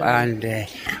 and they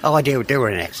were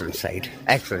an excellent side.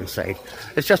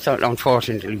 It's just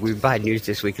unfortunately we've bad news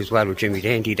this week as well with Jimmy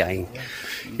Dainty dying.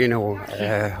 You know,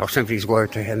 our sympathies go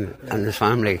out to him and his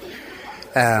family.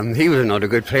 He was another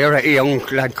good player, a young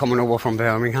lad coming over from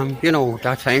Birmingham, you know,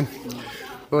 that time.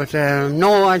 But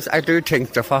no, I do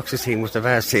think the Foxes team was the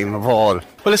best team of all.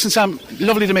 Well, listen, Sam,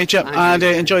 lovely to meet you, and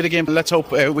enjoy the game. Let's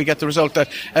hope we get the result that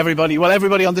everybody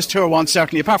on this tour wants,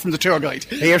 certainly, apart from the tour guide.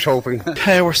 Here's hoping.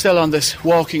 We're still on this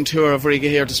walking tour of Riga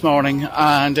here this morning,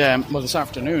 and this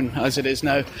afternoon, as it is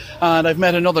now. And I've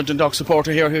met another Dundalk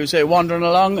supporter here who's wandering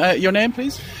along. Your name,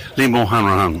 please? Liam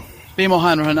O'Hanrahan. Liam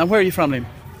O'Hanrahan. And where are you from, Liam?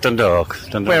 Dundalk.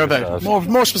 Whereabouts?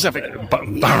 More specific.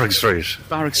 Barrack Street.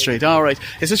 Barrack Street, all right.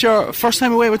 Is this your first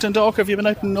time away with Dundalk, or have you been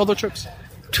out on other trips?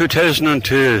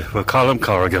 2002 with Colin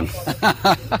Corrigan.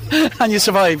 And you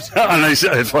survived. and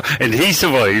he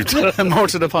survived. More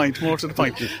to the point.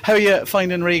 How are you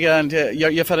finding Riga? And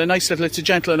you've had a nice little, it's a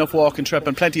gentle enough walking trip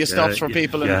and plenty of stops for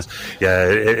people.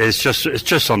 It's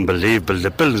just unbelievable.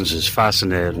 The buildings is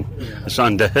fascinating. It's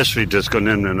on the history that's gone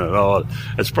in and it all.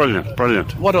 It's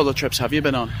brilliant. What other trips have you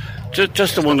been on?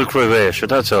 Just the one to Croatia,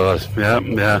 that's all.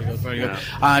 Yeah. Very good.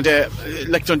 And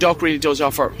like Dundalk really does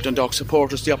offer Dundalk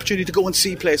supporters the opportunity to go and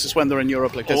see places when they're in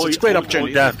Europe like this. It's a great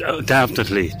opportunity.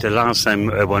 Definitely. The last time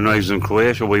when I was in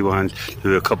Croatia, we went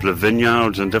to a couple of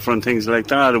vineyards and different things like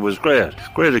that. It was great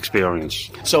experience.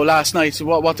 So last night,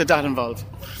 what did that involve?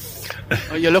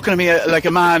 You're looking at me like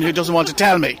a man who doesn't want to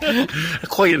tell me. A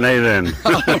quiet night in.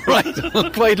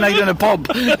 Right, quiet night in a pub.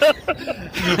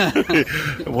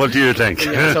 What do you think?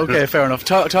 Yes, okay, fair enough.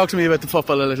 Talk to me about the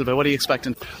football a little bit. What are you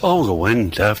expecting? Oh, go win,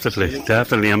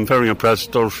 definitely. I'm very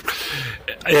impressed.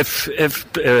 If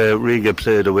Riga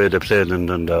play the way they played in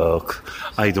Dundalk,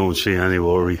 I don't see any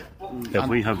worry. If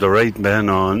we have the right men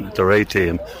on, the right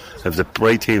team, if the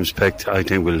right team's picked, I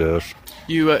think we'll do it.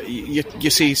 You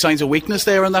see signs of weakness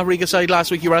there on that Riga side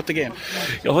last week? You were at the game.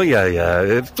 Oh yeah.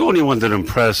 The only one that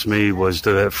impressed me was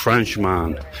the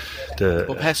Frenchman.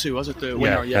 Pesu, was it the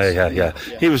winner? Yeah.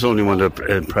 He was the only one that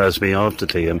impressed me off the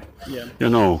team. Yeah. You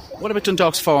know. What about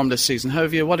Dundalk's form this season?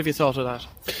 What have you thought of that?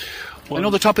 I know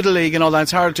they're top of the league and all that.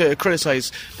 It's hard to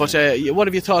criticise, but what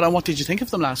have you thought and what did you think of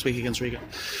them last week against Riga?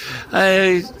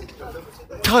 I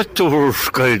thought they were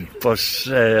good, but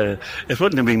it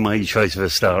wouldn't have been my choice of a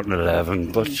starting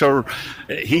 11. But sure,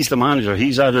 he's the manager.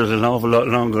 He's at it an awful lot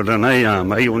longer than I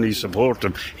am. I only support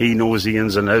him. He knows the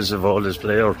ins and outs of all his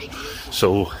players.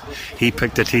 So he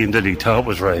picked the team that he thought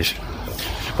was right.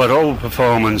 But our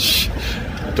performance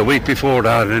the week before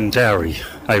that in Derry,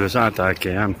 I was at that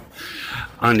game.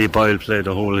 Andy Boyle played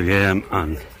the whole game,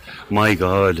 and my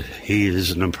God, he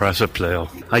is an impressive player.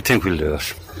 I think we'll do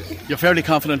it. You're fairly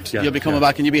confident you'll be coming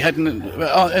back and you'll be heading in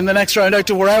the next round out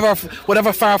to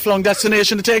whatever far-flung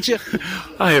destination it takes you?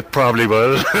 I probably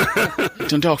will.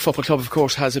 Dundalk Football Club, of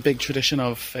course, has a big tradition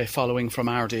of following from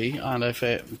Ardee, and I've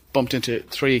bumped into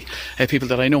 3 people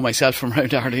that I know myself from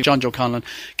around Ardee. John Joe Conlon,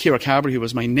 Ciara Carberry, who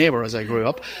was my neighbour as I grew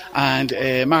up, and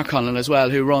Mark Conlon as well,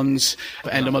 who runs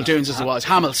Endemol Dunes as it was.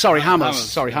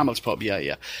 Hamill's pub,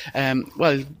 yeah.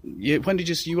 When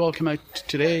did you all come out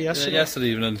today, yesterday? Yesterday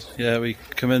evening, yeah. We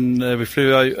come in, we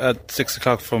flew out at 6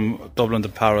 o'clock from Dublin to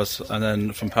Paris, and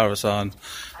then from Paris on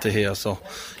to here, so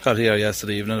got here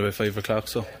yesterday evening about 5 o'clock,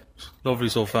 so lovely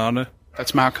so far now.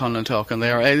 That's Mark Conlon talking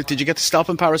there. Did you get to stop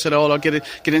in Paris at all, or get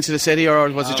into the city,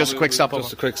 or was it just a quick stop?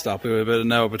 Just a quick stop. We were about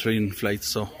an hour between flights,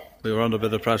 so we were under a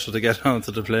bit of pressure to get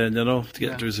onto the plane, to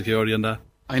get through security and that.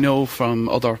 I know from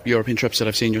other European trips that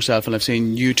I've seen yourself, and I've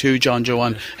seen you too, John Joe,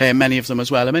 and many of them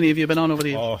as well. How many have you been on over the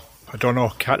years? I don't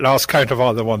know. Lost count of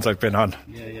all the ones I've been on.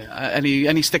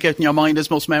 Any stick out in your mind as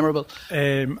most memorable?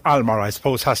 Almar, I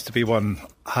suppose, has to be one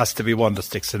that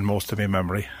sticks in most of my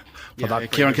memory.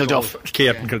 Kieran Kilduff.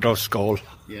 Kieran Kilduff's goal.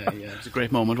 Yeah, it was a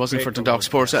great moment, wasn't it, for Dundalk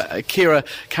Sports? Ciara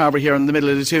Carberry here in the middle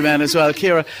of the two men as well.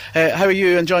 Ciara, how are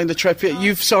you enjoying the trip?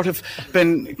 You've sort of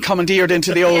been commandeered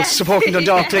into the old supporting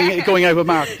Dundalk thing, going out with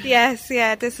Mark. Yes,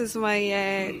 this is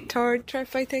my third trip,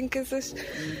 I think, is it?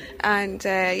 And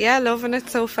loving it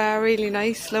so far. Really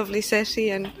nice, lovely city,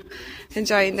 and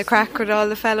enjoying the crack with all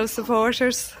the fellow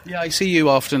supporters. Yeah, I see you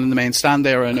often in the main stand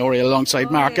there in Oriel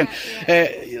alongside Mark. And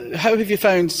how have you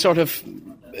found sort of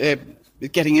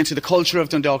getting into the culture of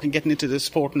Dundalk and getting into the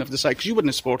supporting of the side? Because you wouldn't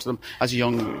have supported them as a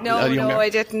young No, I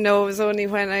didn't know. It was only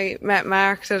when I met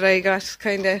Mark that I got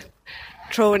kind of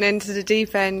thrown into the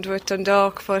deep end with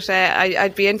Dundalk. But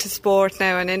I'd be into sport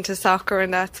now and into soccer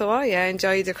and that. So I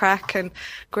enjoy the crack and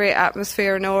great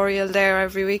atmosphere in Oriel there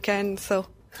every weekend. So.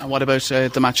 And what about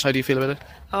the match? How do you feel about it?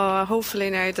 Oh, hopefully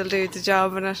now they'll do the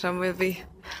job in it and we'll be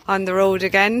on the road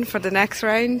again for the next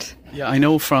round. Yeah, I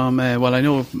know from, I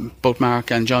know both Mark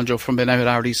and John Joe from being out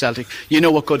at RD Celtic, you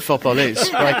know what good football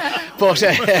is, right?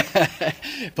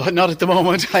 But not at the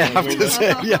moment, I have to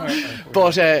say. Yeah.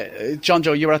 But John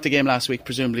Joe, you were at the game last week,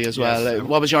 presumably, as well. Yes.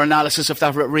 What was your analysis of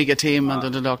that Riga team and the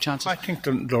Dundalk chances? I think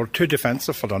they were too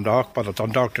defensive for Dundalk, but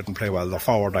Dundalk didn't play well. The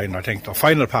forward line, I think the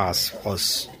final pass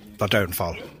was the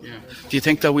downfall. Yeah. Do you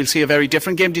think that we'll see a very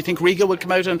different game? Do you think Riga will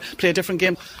come out and play a different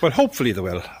game? Well, hopefully they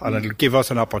will, and it'll give us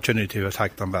an opportunity to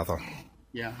attack them better.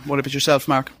 Yeah. What about yourself,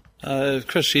 Mark?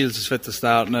 Chris Shields is fit to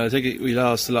start now. I think we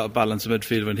lost a lot of balance in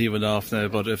midfield when he went off now,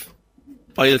 but if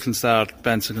Boyle can start,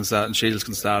 Benson can start and Shields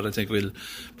can start, I think we'll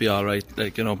be alright.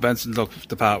 Benson looked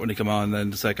the part when he came on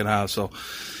in the second half, so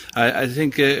I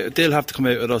think they'll have to come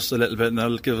out with us a little bit and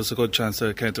that'll give us a good chance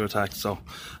to counter-attack. So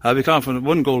I'll be confident.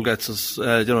 One goal gets us,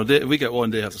 we get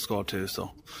one, they have to score two.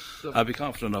 So I'll be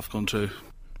confident enough going through.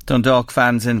 Dundalk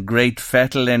fans in Great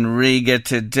Fettle in Riga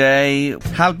today.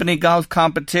 Halpenny Golf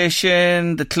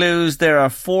Competition. The clues, there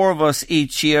are 4 of us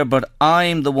each year, but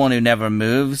I'm the one who never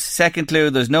moves. Second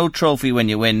clue, there's no trophy when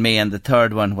you win me. And the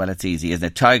third one, well, it's easy, isn't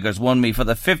it? Tigers won me for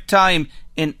the 5th time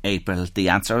in April. The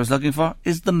answer I was looking for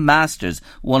is the Masters,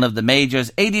 one of the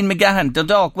majors. Aidan McGahan,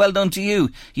 Dundalk, well done to you.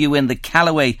 You win the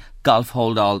Callaway Golf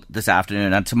Holdall this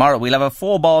afternoon, and tomorrow we'll have a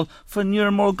 4-ball for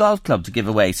Nuirmore Golf Club to give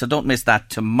away, so don't miss that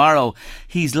tomorrow.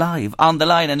 He's live on the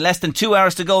line, and less than 2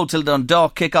 hours to go till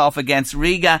Dundalk kick off against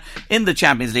Riga in the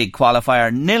Champions League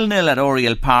qualifier. 0-0 at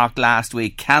Oriel Park last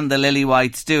week. Can the Lily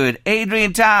Whites do it?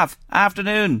 Adrian Taff,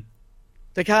 afternoon.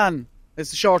 They can.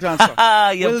 It's the short answer.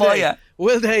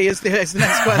 Will they is the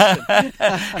next question.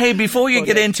 Hey, before you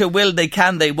get into will they,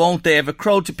 can they, won't they, I have a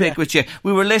crow to pick with you.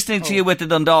 We were listening to you with the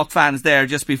Dundalk fans there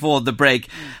just before the break.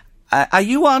 Are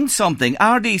you on something?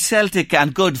 RD Celtic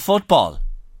and good football?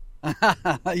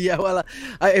 Yeah, well,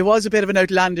 it was a bit of an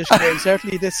outlandish game,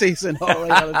 certainly this season. All right,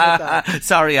 I'll admit that.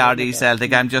 Sorry, RD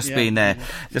Celtic, I'm just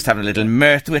just having a little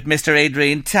mirth with Mr.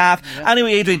 Adrian Taff. Yeah.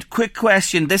 Anyway, Adrian, quick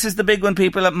question. This is the big one,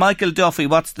 people. Michael Duffy,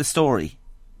 what's the story?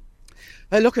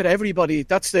 Look at everybody.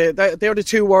 They're the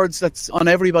 2 words that's on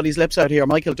everybody's lips out here.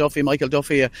 Michael Duffy.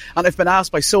 And I've been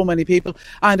asked by so many people,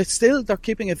 and they're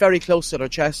keeping it very close to their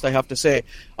chest, I have to say.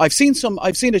 I've seen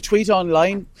a tweet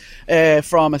online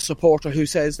from a supporter who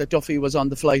says that Duffy was on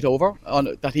the flight over,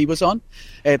 that he was on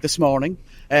this morning.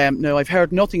 Now, I've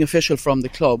heard nothing official from the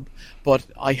club, but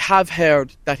I have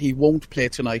heard that he won't play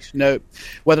tonight. Now,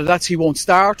 whether that's he won't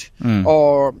start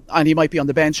and he might be on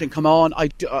the bench and come on,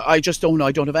 I just don't know.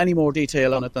 I don't have any more detail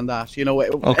on it than that.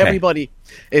 Everybody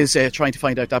is trying to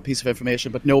find out that piece of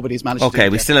information, but nobody's managed to do it. Okay,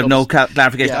 we still have no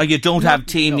clarification. Yeah. You don't have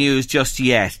team news just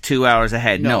yet, 2 hours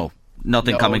ahead? No.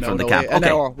 Nothing coming from the camp. An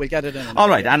hour, we'll get it in. All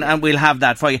right, and we'll have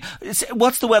that for you.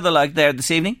 What's the weather like there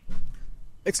this evening?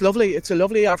 It's lovely. It's a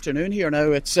lovely afternoon here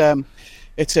now. It's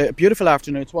a beautiful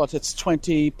afternoon. It's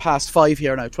 20 past 5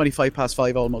 here now, 25 past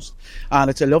 5 almost. And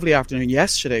it's a lovely afternoon.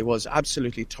 Yesterday was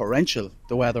absolutely torrential.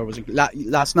 The weather was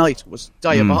last night was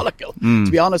diabolical. To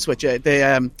be honest with you,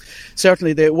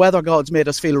 certainly the weather gods made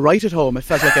us feel right at home. It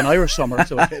felt like an Irish summer.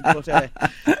 So, but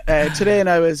today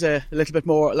now is a little bit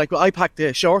more like I packed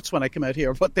the shorts when I came out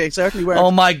here, but they certainly weren't.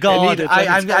 Oh my God!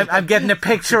 I'm getting a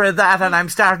picture of that, and I'm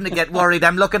starting to get worried.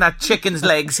 I'm looking at chicken's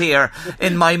legs here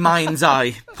in my mind's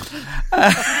eye.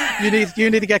 You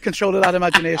need to get control of that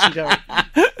imagination, Jerry.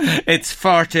 It's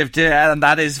furtive, and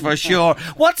that is for sure.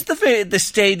 What's the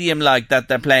stadium like that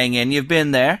they're playing in? You've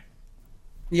been there?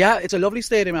 Yeah, it's a lovely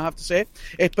stadium, I have to say.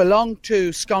 It belonged to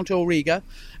Skonto Riga,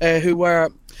 who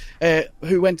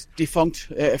went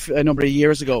defunct a number of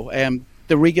years ago.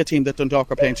 the Riga team that Dundalk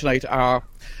are playing tonight are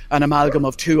an amalgam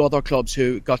of two other clubs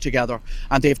who got together,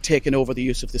 and they've taken over the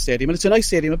use of the stadium. And it's a nice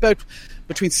stadium, about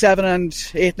between 7,000 and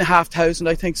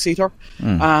 8,500, I think, seater.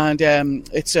 And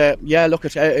it's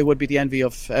it would be the envy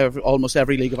of almost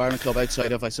every League of Ireland club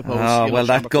outside of, I suppose. Oh, well,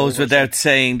 that goes without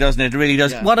saying, doesn't it? It really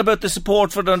does. Yeah. What about the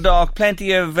support for Dundalk?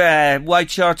 Plenty of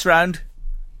white shirts round?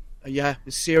 Yeah,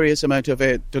 a serious amount of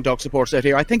Dundalk supporters out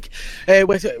here. I think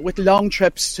with long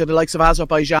trips to the likes of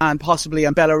Azerbaijan, possibly,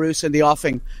 and Belarus in the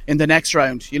offing in the next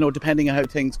round, depending on how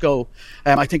things go,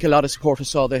 I think a lot of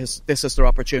supporters saw this as their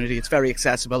opportunity. It's very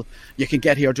accessible. You can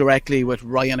get here directly with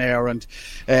Ryanair,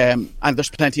 and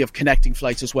there's plenty of connecting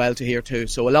flights as well to here too.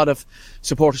 So a lot of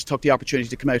supporters took the opportunity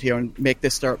to come out here and make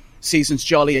this their season's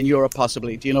jolly in Europe,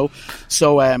 possibly,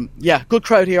 So, good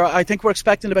crowd here. I think we're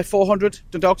expecting about 400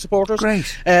 Dundalk supporters.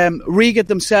 Great. Riga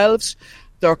themselves,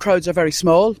 their crowds are very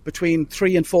small, between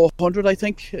 300 and 400, I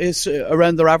think, is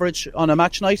around their average on a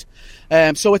match night.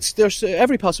 So there's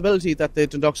every possibility that the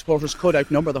Dundalk supporters could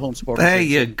outnumber the home supporters. There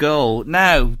you go.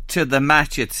 Now, to the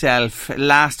match itself.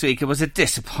 Last week, it was a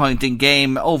disappointing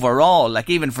game overall. Like,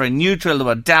 even for a neutral, there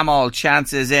were damn all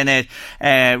chances in it.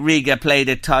 Riga played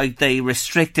it tight. They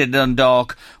restricted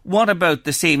Dundalk. What about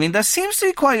this evening? There seems to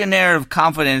be quite an air of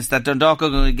confidence that Dundalk are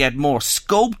going to get more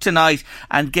scope tonight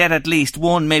and get at least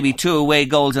one, maybe two away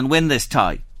goals and win this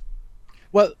tie.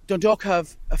 Well, Dundalk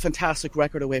have a fantastic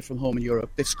record away from home in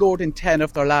Europe. They've scored in 10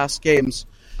 of their last games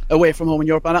away from home in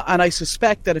Europe, and I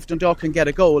suspect that if Dundalk can get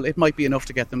a goal, it might be enough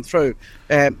to get them through.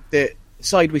 The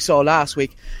side we saw last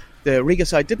week, the Riga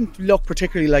side, didn't look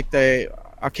particularly like they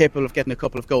are capable of getting a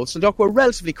couple of goals. Dundalk were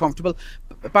relatively comfortable,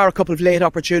 bar a couple of late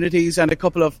opportunities and a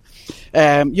couple of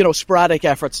sporadic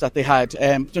efforts that they had.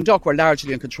 Dundalk were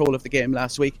largely in control of the game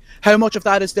last week. How much of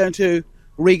that is down to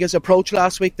Riga's approach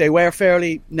last week? They were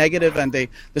fairly negative and they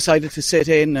decided to sit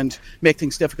in and make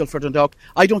things difficult for Dundalk.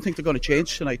 I don't think they're going to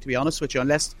change tonight, to be honest with you,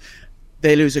 unless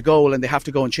they lose a goal and they have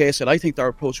to go and chase it. I think their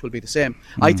approach will be the same.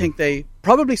 I think they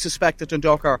probably suspect that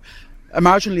Dundalk are a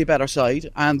marginally better side,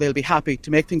 and they'll be happy to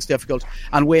make things difficult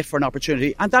and wait for an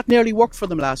opportunity. And that nearly worked for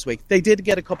them last week. They did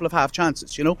get a couple of half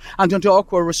chances, and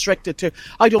Dundalk were restricted to...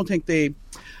 I don't think the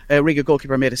Riga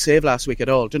goalkeeper made a save last week at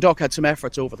all. Dundalk had some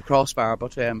efforts over the crossbar,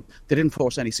 but they didn't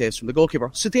force any saves from the goalkeeper.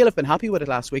 So they'll have been happy with it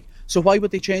last week. So why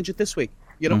would they change it this week,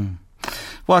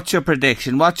 What's your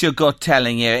prediction? What's your gut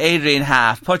telling you? Adrian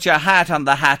Half, put your hat on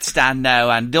the hat stand now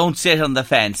and don't sit on the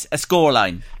fence. A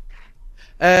scoreline.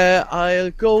 I'll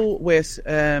go with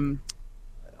 1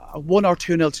 or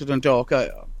 2-0 to Dundalk.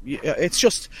 It's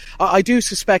just, I do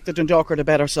suspect that Dundalk are the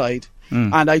better side,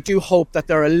 and I do hope that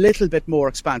they're a little bit more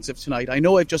expansive tonight. I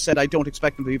know I've just said I don't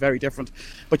expect them to be very different,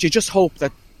 but you just hope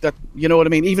that you know what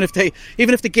I mean. Even if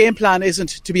the game plan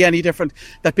isn't to be any different,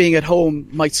 that being at home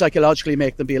might psychologically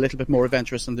make them be a little bit more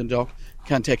adventurous, and Dundalk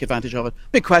can take advantage of it.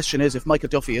 Big question is, if Michael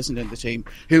Duffy isn't in the team,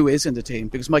 who is in the team?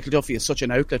 Because Michael Duffy is such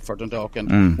an outlet for Dundalk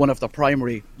and one of the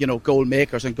primary, goal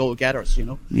makers and goal getters.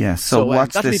 Yeah. So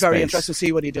what's that'll be very space? interesting to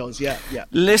see what he does. Yeah.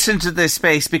 Listen to this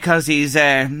space, because he's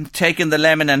taking the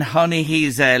lemon and honey.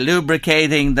 He's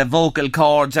lubricating the vocal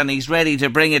cords, and he's ready to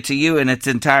bring it to you in its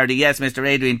entirety. Yes, Mr.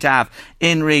 Adrian Taff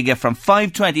in Riga from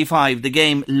 5:25. The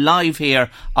game live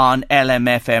here on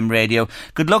LMFM radio.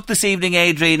 Good luck this evening,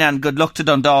 Adrian, and good luck to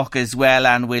Dundalk as well.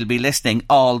 And we'll be listening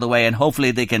all the way, and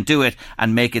hopefully they can do it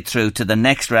and make it through to the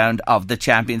next round of the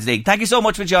Champions League. Thank you so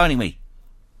much for joining me.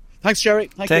 Thanks, Jerry.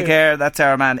 Take care. That's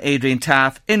our man Adrian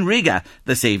Taff in Riga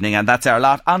this evening, and that's our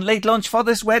lot on Late Lunch for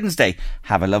this Wednesday.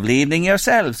 Have a lovely evening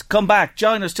yourselves. Come back,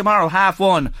 join us tomorrow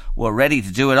 1:30. We're ready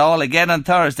to do it all again on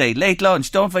Thursday. Late Lunch,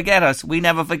 don't forget us. We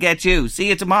never forget you. See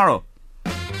you tomorrow.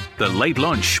 The Late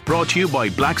Lunch, brought to you by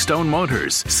Blackstone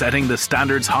Motors, setting the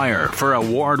standards higher for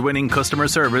award-winning customer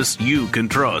service you can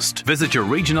trust. Visit your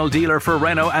regional dealer for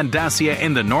Renault and Dacia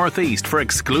in the Northeast for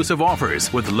exclusive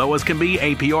offers with low as can be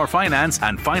APR finance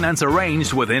and finance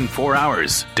arranged within 4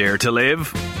 hours. Dare to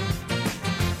live?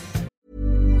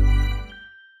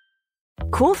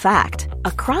 Cool fact,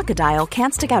 a crocodile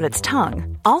can't stick out its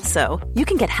tongue. Also, you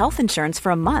can get health insurance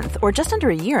for a month or just under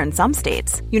a year in some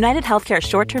states. United Healthcare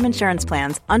short-term insurance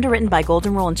plans, underwritten by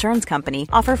Golden Rule Insurance Company,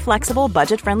 offer flexible,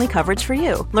 budget-friendly coverage for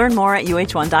you. Learn more at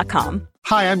UH1.com.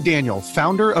 Hi, I'm Daniel,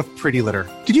 founder of Pretty Litter.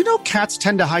 Did you know cats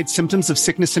tend to hide symptoms of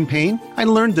sickness and pain? I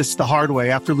learned this the hard way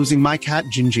after losing my cat,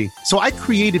 Gingy. So I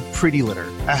created Pretty Litter,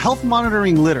 a health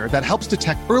monitoring litter that helps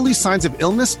detect early signs of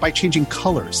illness by changing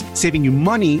colors, saving you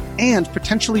money and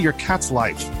potentially your cat's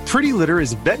life. Pretty Litter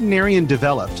is veterinarian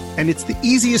developed, and it's the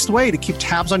easiest way to keep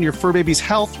tabs on your fur baby's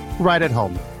health right at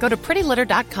home. Go to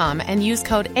prettylitter.com and use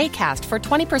code ACAST for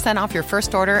 20% off your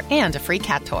first order and a free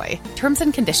cat toy. Terms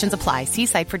and conditions apply. See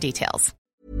site for details.